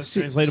if he's the most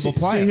translatable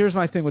player. See, here's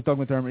my thing with Doug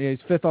McDermott. Yeah, he's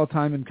 5th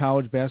all-time in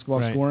college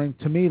basketball scoring.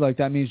 To me, like,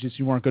 that means just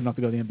you weren't good enough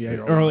to go to the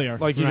NBA earlier.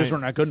 Like, you just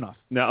weren't that good enough.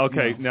 Now,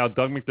 okay, You know? now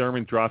Doug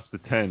McDermott drops to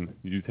 10.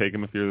 You take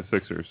him if you're the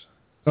Sixers.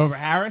 Over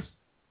Harris?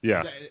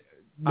 Yeah.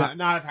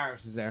 Not if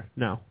Harris is there.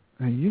 No.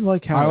 And you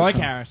like Harris. I like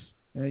Harris.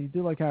 Yeah, you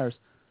do like Harris.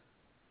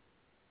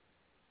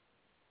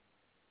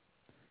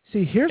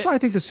 See, here's why I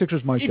think the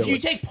Sixers might do it. If you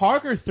take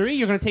Parker 3,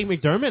 you're going to take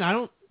McDermott? I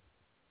don't...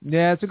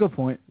 Yeah, it's a good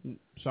point.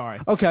 Sorry.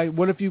 Okay,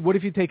 what if you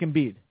take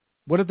Embiid?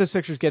 What if the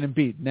Sixers get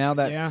Embiid? Now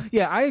that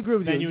yeah, I agree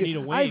with you. Then you need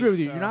a wing, I agree with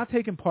you. so. You're not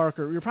taking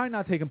Parker. You're probably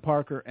not taking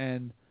Parker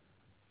and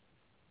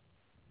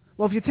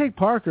well, if you take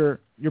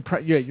Parker, you're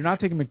not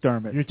taking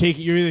McDermott.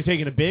 You're either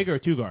taking a big or a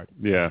 2 guard.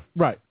 Yeah.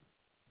 Right.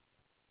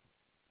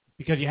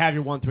 Because you have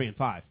your 1, 3, and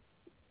 5.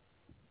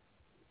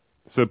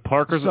 So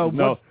Parker's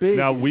big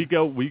now we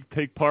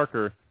take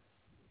Parker.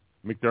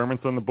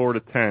 McDermott's on the board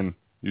at 10.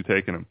 You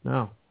taking him?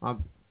 No.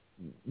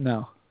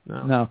 No.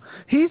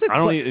 He's a I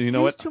don't. You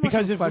know what?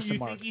 Because if question you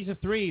mark. think he's a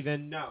 3,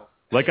 then no.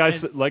 Like I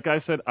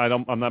said,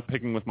 I'm not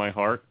picking with my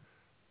heart.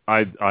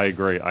 I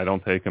agree. I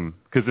don't take him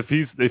because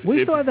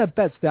we still have that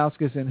bet,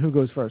 Stauskas, and who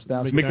goes first?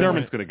 Stauskas.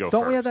 McDermott's going to go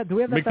Don't first. we have that? Do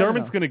we have that?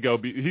 McDermott's going to go.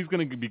 He's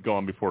going to be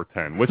gone before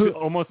 10, which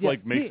almost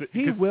like makes it.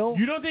 He will.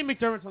 You don't think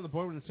McDermott's on the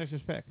board when the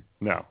Sixers pick?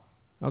 No.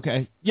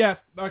 Okay. Yeah.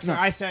 Okay. No.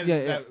 I said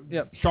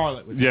that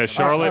Charlotte would. Yeah,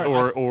 Charlotte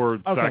right. or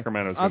Okay.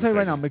 Sacramento's. I'll tell you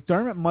right now,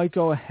 McDermott might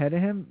go ahead of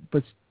him,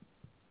 but.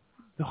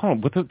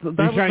 But that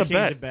was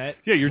the bet.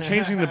 Yeah, you're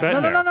changing the bet No,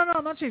 now.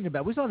 I'm not changing the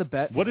bet. We saw the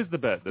bet. What is the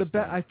bet? The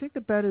bet. I think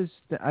the bet is.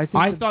 I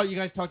thought you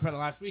guys talked about it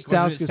last week.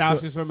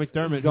 Stauskas or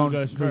McDermott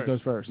who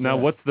goes first. Now,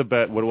 yeah. what's the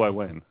bet? What do I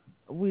win?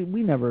 We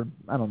never.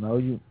 I don't know.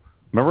 You.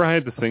 Remember, I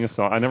had to sing a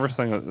song. I never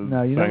sang a.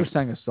 No, you never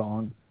sang a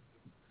song,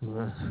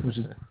 which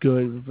is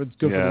good. It's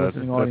good for the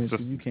listening audience.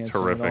 That's just You can't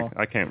terrific. sing at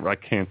all. I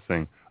can't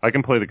sing. I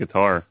can play the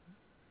guitar.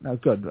 No,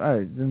 good. All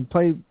right, then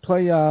play.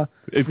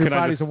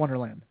 Everybody's a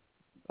Wonderland.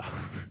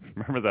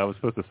 Remember that I was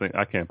supposed to sing.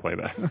 I can't play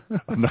that.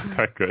 I'm not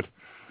that good.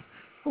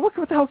 Well, what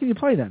the hell can you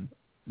play then?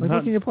 What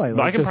can you play?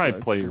 I can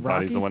probably play Your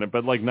Body's the One,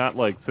 but not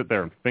sit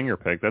there and finger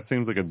pick. That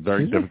seems like a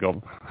very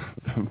difficult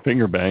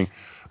finger bang.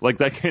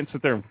 I can't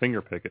sit there and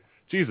finger pick it.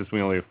 Jesus,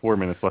 we only have 4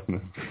 minutes left in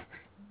this.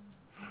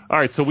 All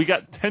right, so we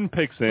got 10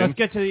 picks in. Let's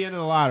get to the end of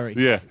the lottery.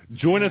 Yeah,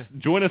 join us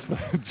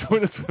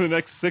for the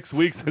next 6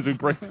 weeks as we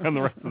break down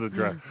the rest of the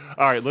draft.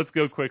 All right, let's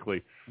go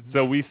quickly.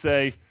 So we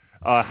say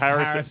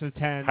Harris at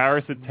 10.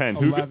 Harris at 10.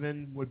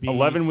 11 would be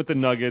 11 with the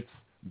Nuggets.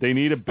 They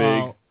need a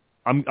big.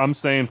 I'm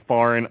saying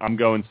foreign. I'm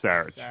going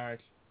Saric.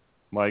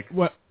 Like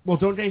what? Well,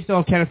 don't they still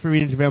have Kenneth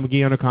Faried and JaVale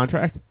McGee under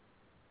contract?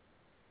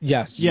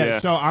 Yes.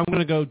 Yeah. So I'm going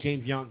to go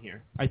James Young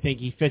here. I think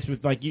he fits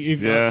with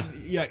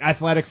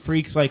athletic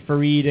freaks like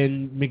Faried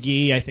and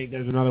McGee. I think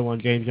there's another one,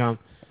 James Young.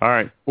 All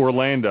right,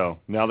 Orlando.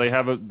 Now they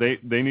have they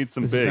need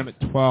some bigs. Them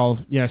at 12.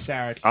 Yeah,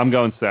 Saric. I'm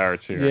going Saric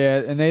here.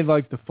 Yeah, and they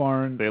like the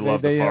foreign. They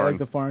love the foreign. Like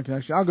the foreign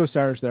connection. I'll go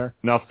Saric there.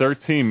 Now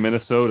 13,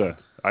 Minnesota.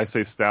 I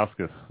say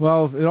Stauskas.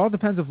 Well, it all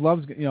depends if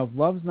Love's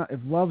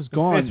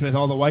gone. Fits with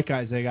all the white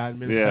guys they got in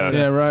Minnesota.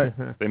 Yeah,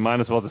 right. They might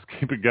as well just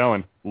keep it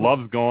going.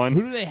 Love's gone.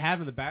 Who do they have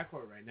in the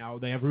backcourt right now?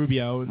 They have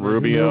Rubio. And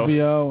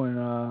Rubio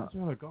and what's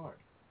another guard?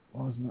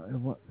 Well,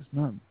 it's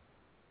not.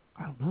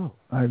 I don't know.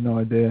 I have no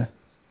idea.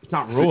 It's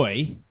not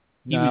Roy.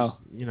 No.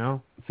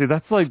 See,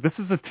 that's this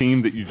is a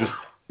team that you just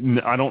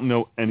I don't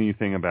know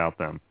anything about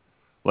them.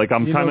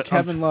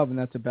 Kevin Love, and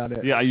that's about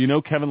it. Yeah,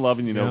 Kevin Love,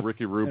 and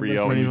Ricky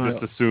Rubio, and you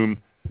just assume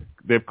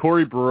they have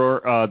Corey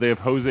Brewer, they have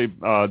Jose,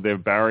 they have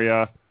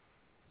Barria,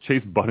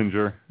 Chase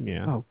Budinger.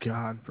 Yeah. Oh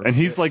God. And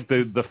he's like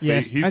the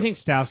yeah. I think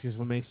Stauskas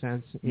would make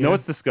sense.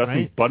 It's disgusting.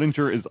 Right?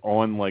 Budinger is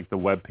on the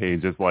web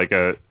page as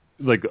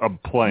a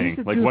playing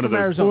one of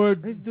those. Or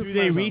do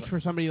they reach for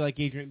somebody like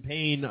Adrian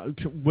Payne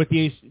with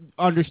the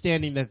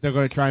understanding that they're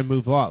going to try and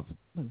move Love?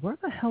 Where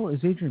the hell is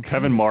Adrian Payne?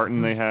 Kevin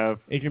Martin they have.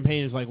 Adrian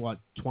Payne is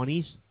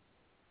 20s?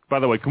 By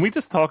the way, can we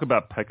just talk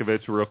about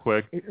Pekovic real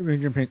quick?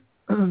 Adrian Payne.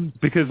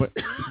 Because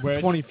they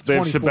have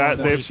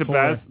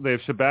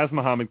Shabazz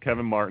Muhammad,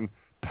 Kevin Martin,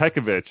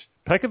 Pekovic.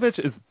 Pekovic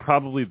is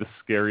probably the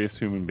scariest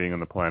human being on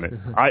the planet.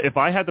 If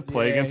I had to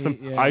play against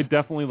him, I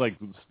definitely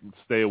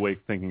stay awake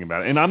thinking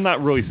about it. And I'm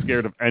not really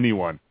scared of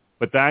anyone,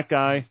 but that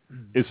guy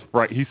is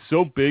He's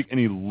so big and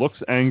he looks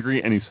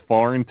angry and he's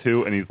foreign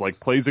too, and he's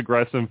plays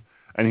aggressive,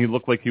 and he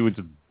looked like he would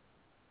just.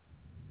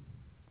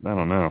 I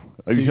don't know.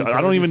 I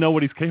don't even know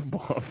what he's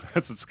capable of.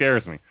 That's what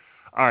scares me.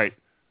 All right,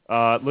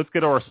 let's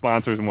get our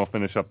sponsors and we'll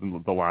finish up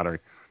the lottery.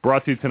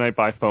 Brought to you tonight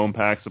by Foam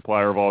Pack,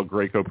 supplier of all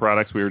Graco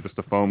products. We are just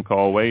a phone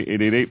call away.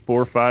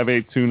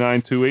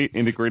 888-458-2928.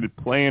 Integrated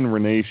Plan,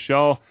 Renee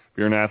Shaw. If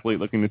you're an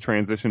athlete looking to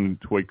transition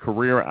into a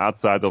career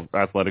outside the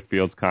athletic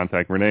fields,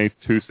 contact Renee,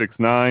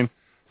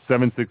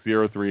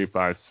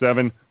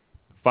 269-760-3857.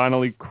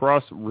 Finally,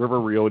 Cross River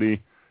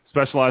Realty,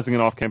 specializing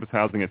in off-campus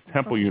housing at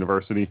Temple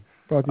University.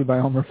 Brought to you by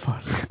Elmer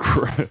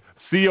Fudd.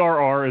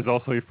 CRR is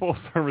also a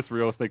full-service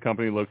real estate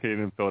company located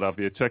in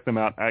Philadelphia. Check them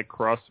out at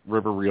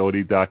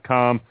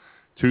crossriverrealty.com,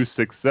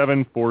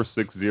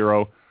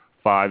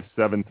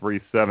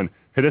 267-460-5737.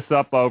 Hit us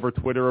up over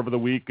Twitter over the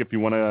week if you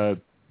want to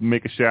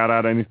make a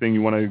shout-out, anything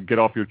you want to get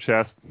off your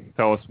chest.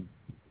 Tell us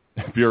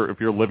if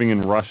you're living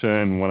in Russia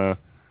and want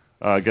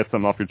to get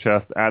something off your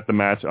chest at the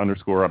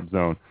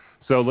match_up_zone.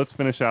 So let's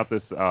finish out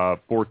this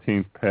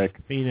 14th pick.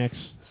 Phoenix.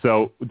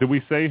 So did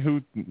we say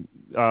who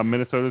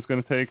Minnesota's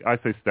going to take? I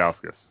say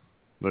Stauskas.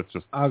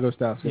 I'll go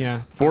Stauskas.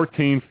 Yeah.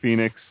 14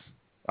 Phoenix.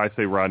 I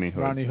say Rodney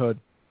Hood. Rodney Hood.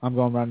 I'm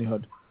going Rodney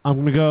Hood. I'm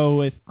going to go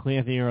with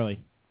Cleanthony Early.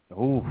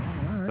 Oh,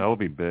 right. That would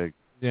be big.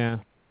 Yeah.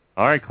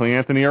 All right,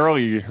 Cleanthony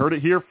Early. You heard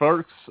it here,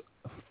 folks.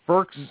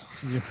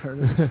 You heard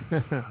it.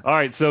 All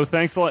right, so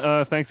thanks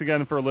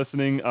again for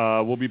listening.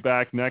 We'll be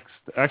back next.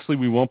 Actually,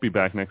 we won't be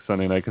back next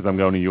Sunday night because I'm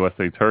going to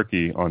USA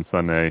Turkey on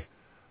Sunday.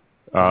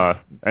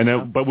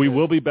 But we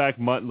will be back.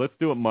 Let's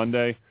do it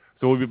Monday.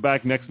 So we'll be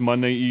back next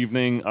Monday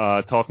evening,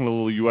 talking a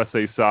little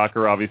USA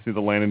soccer. Obviously,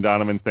 the Landon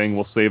Donovan thing.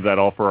 We'll save that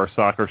all for our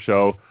soccer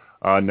show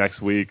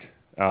next week.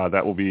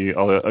 That will be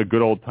a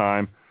good old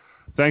time.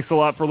 Thanks a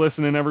lot for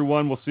listening,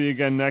 everyone. We'll see you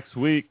again next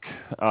week.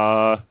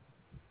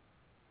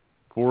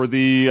 For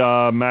the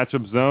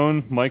matchup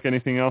zone, Mike,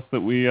 anything else that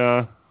we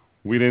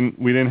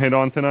didn't hit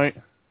on tonight?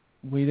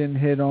 We didn't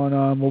hit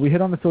on we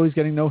hit on the Phillies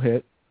getting no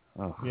hit.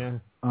 Oh. Yeah.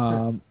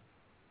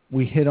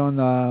 We hit on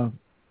I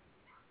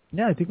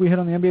think we hit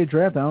on the NBA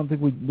draft. I don't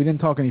think we didn't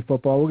talk any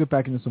football. We'll get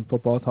back into some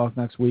football talk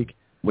next week.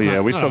 Well,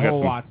 yeah, we not still a got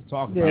whole some lot to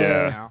talk about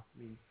now.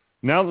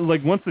 Now,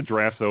 like once the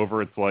draft's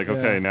over, it's like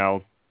okay,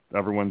 now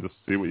everyone just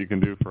see what you can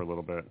do for a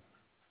little bit.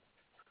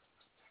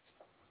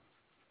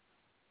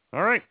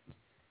 All right.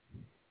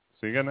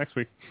 See you again next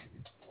week.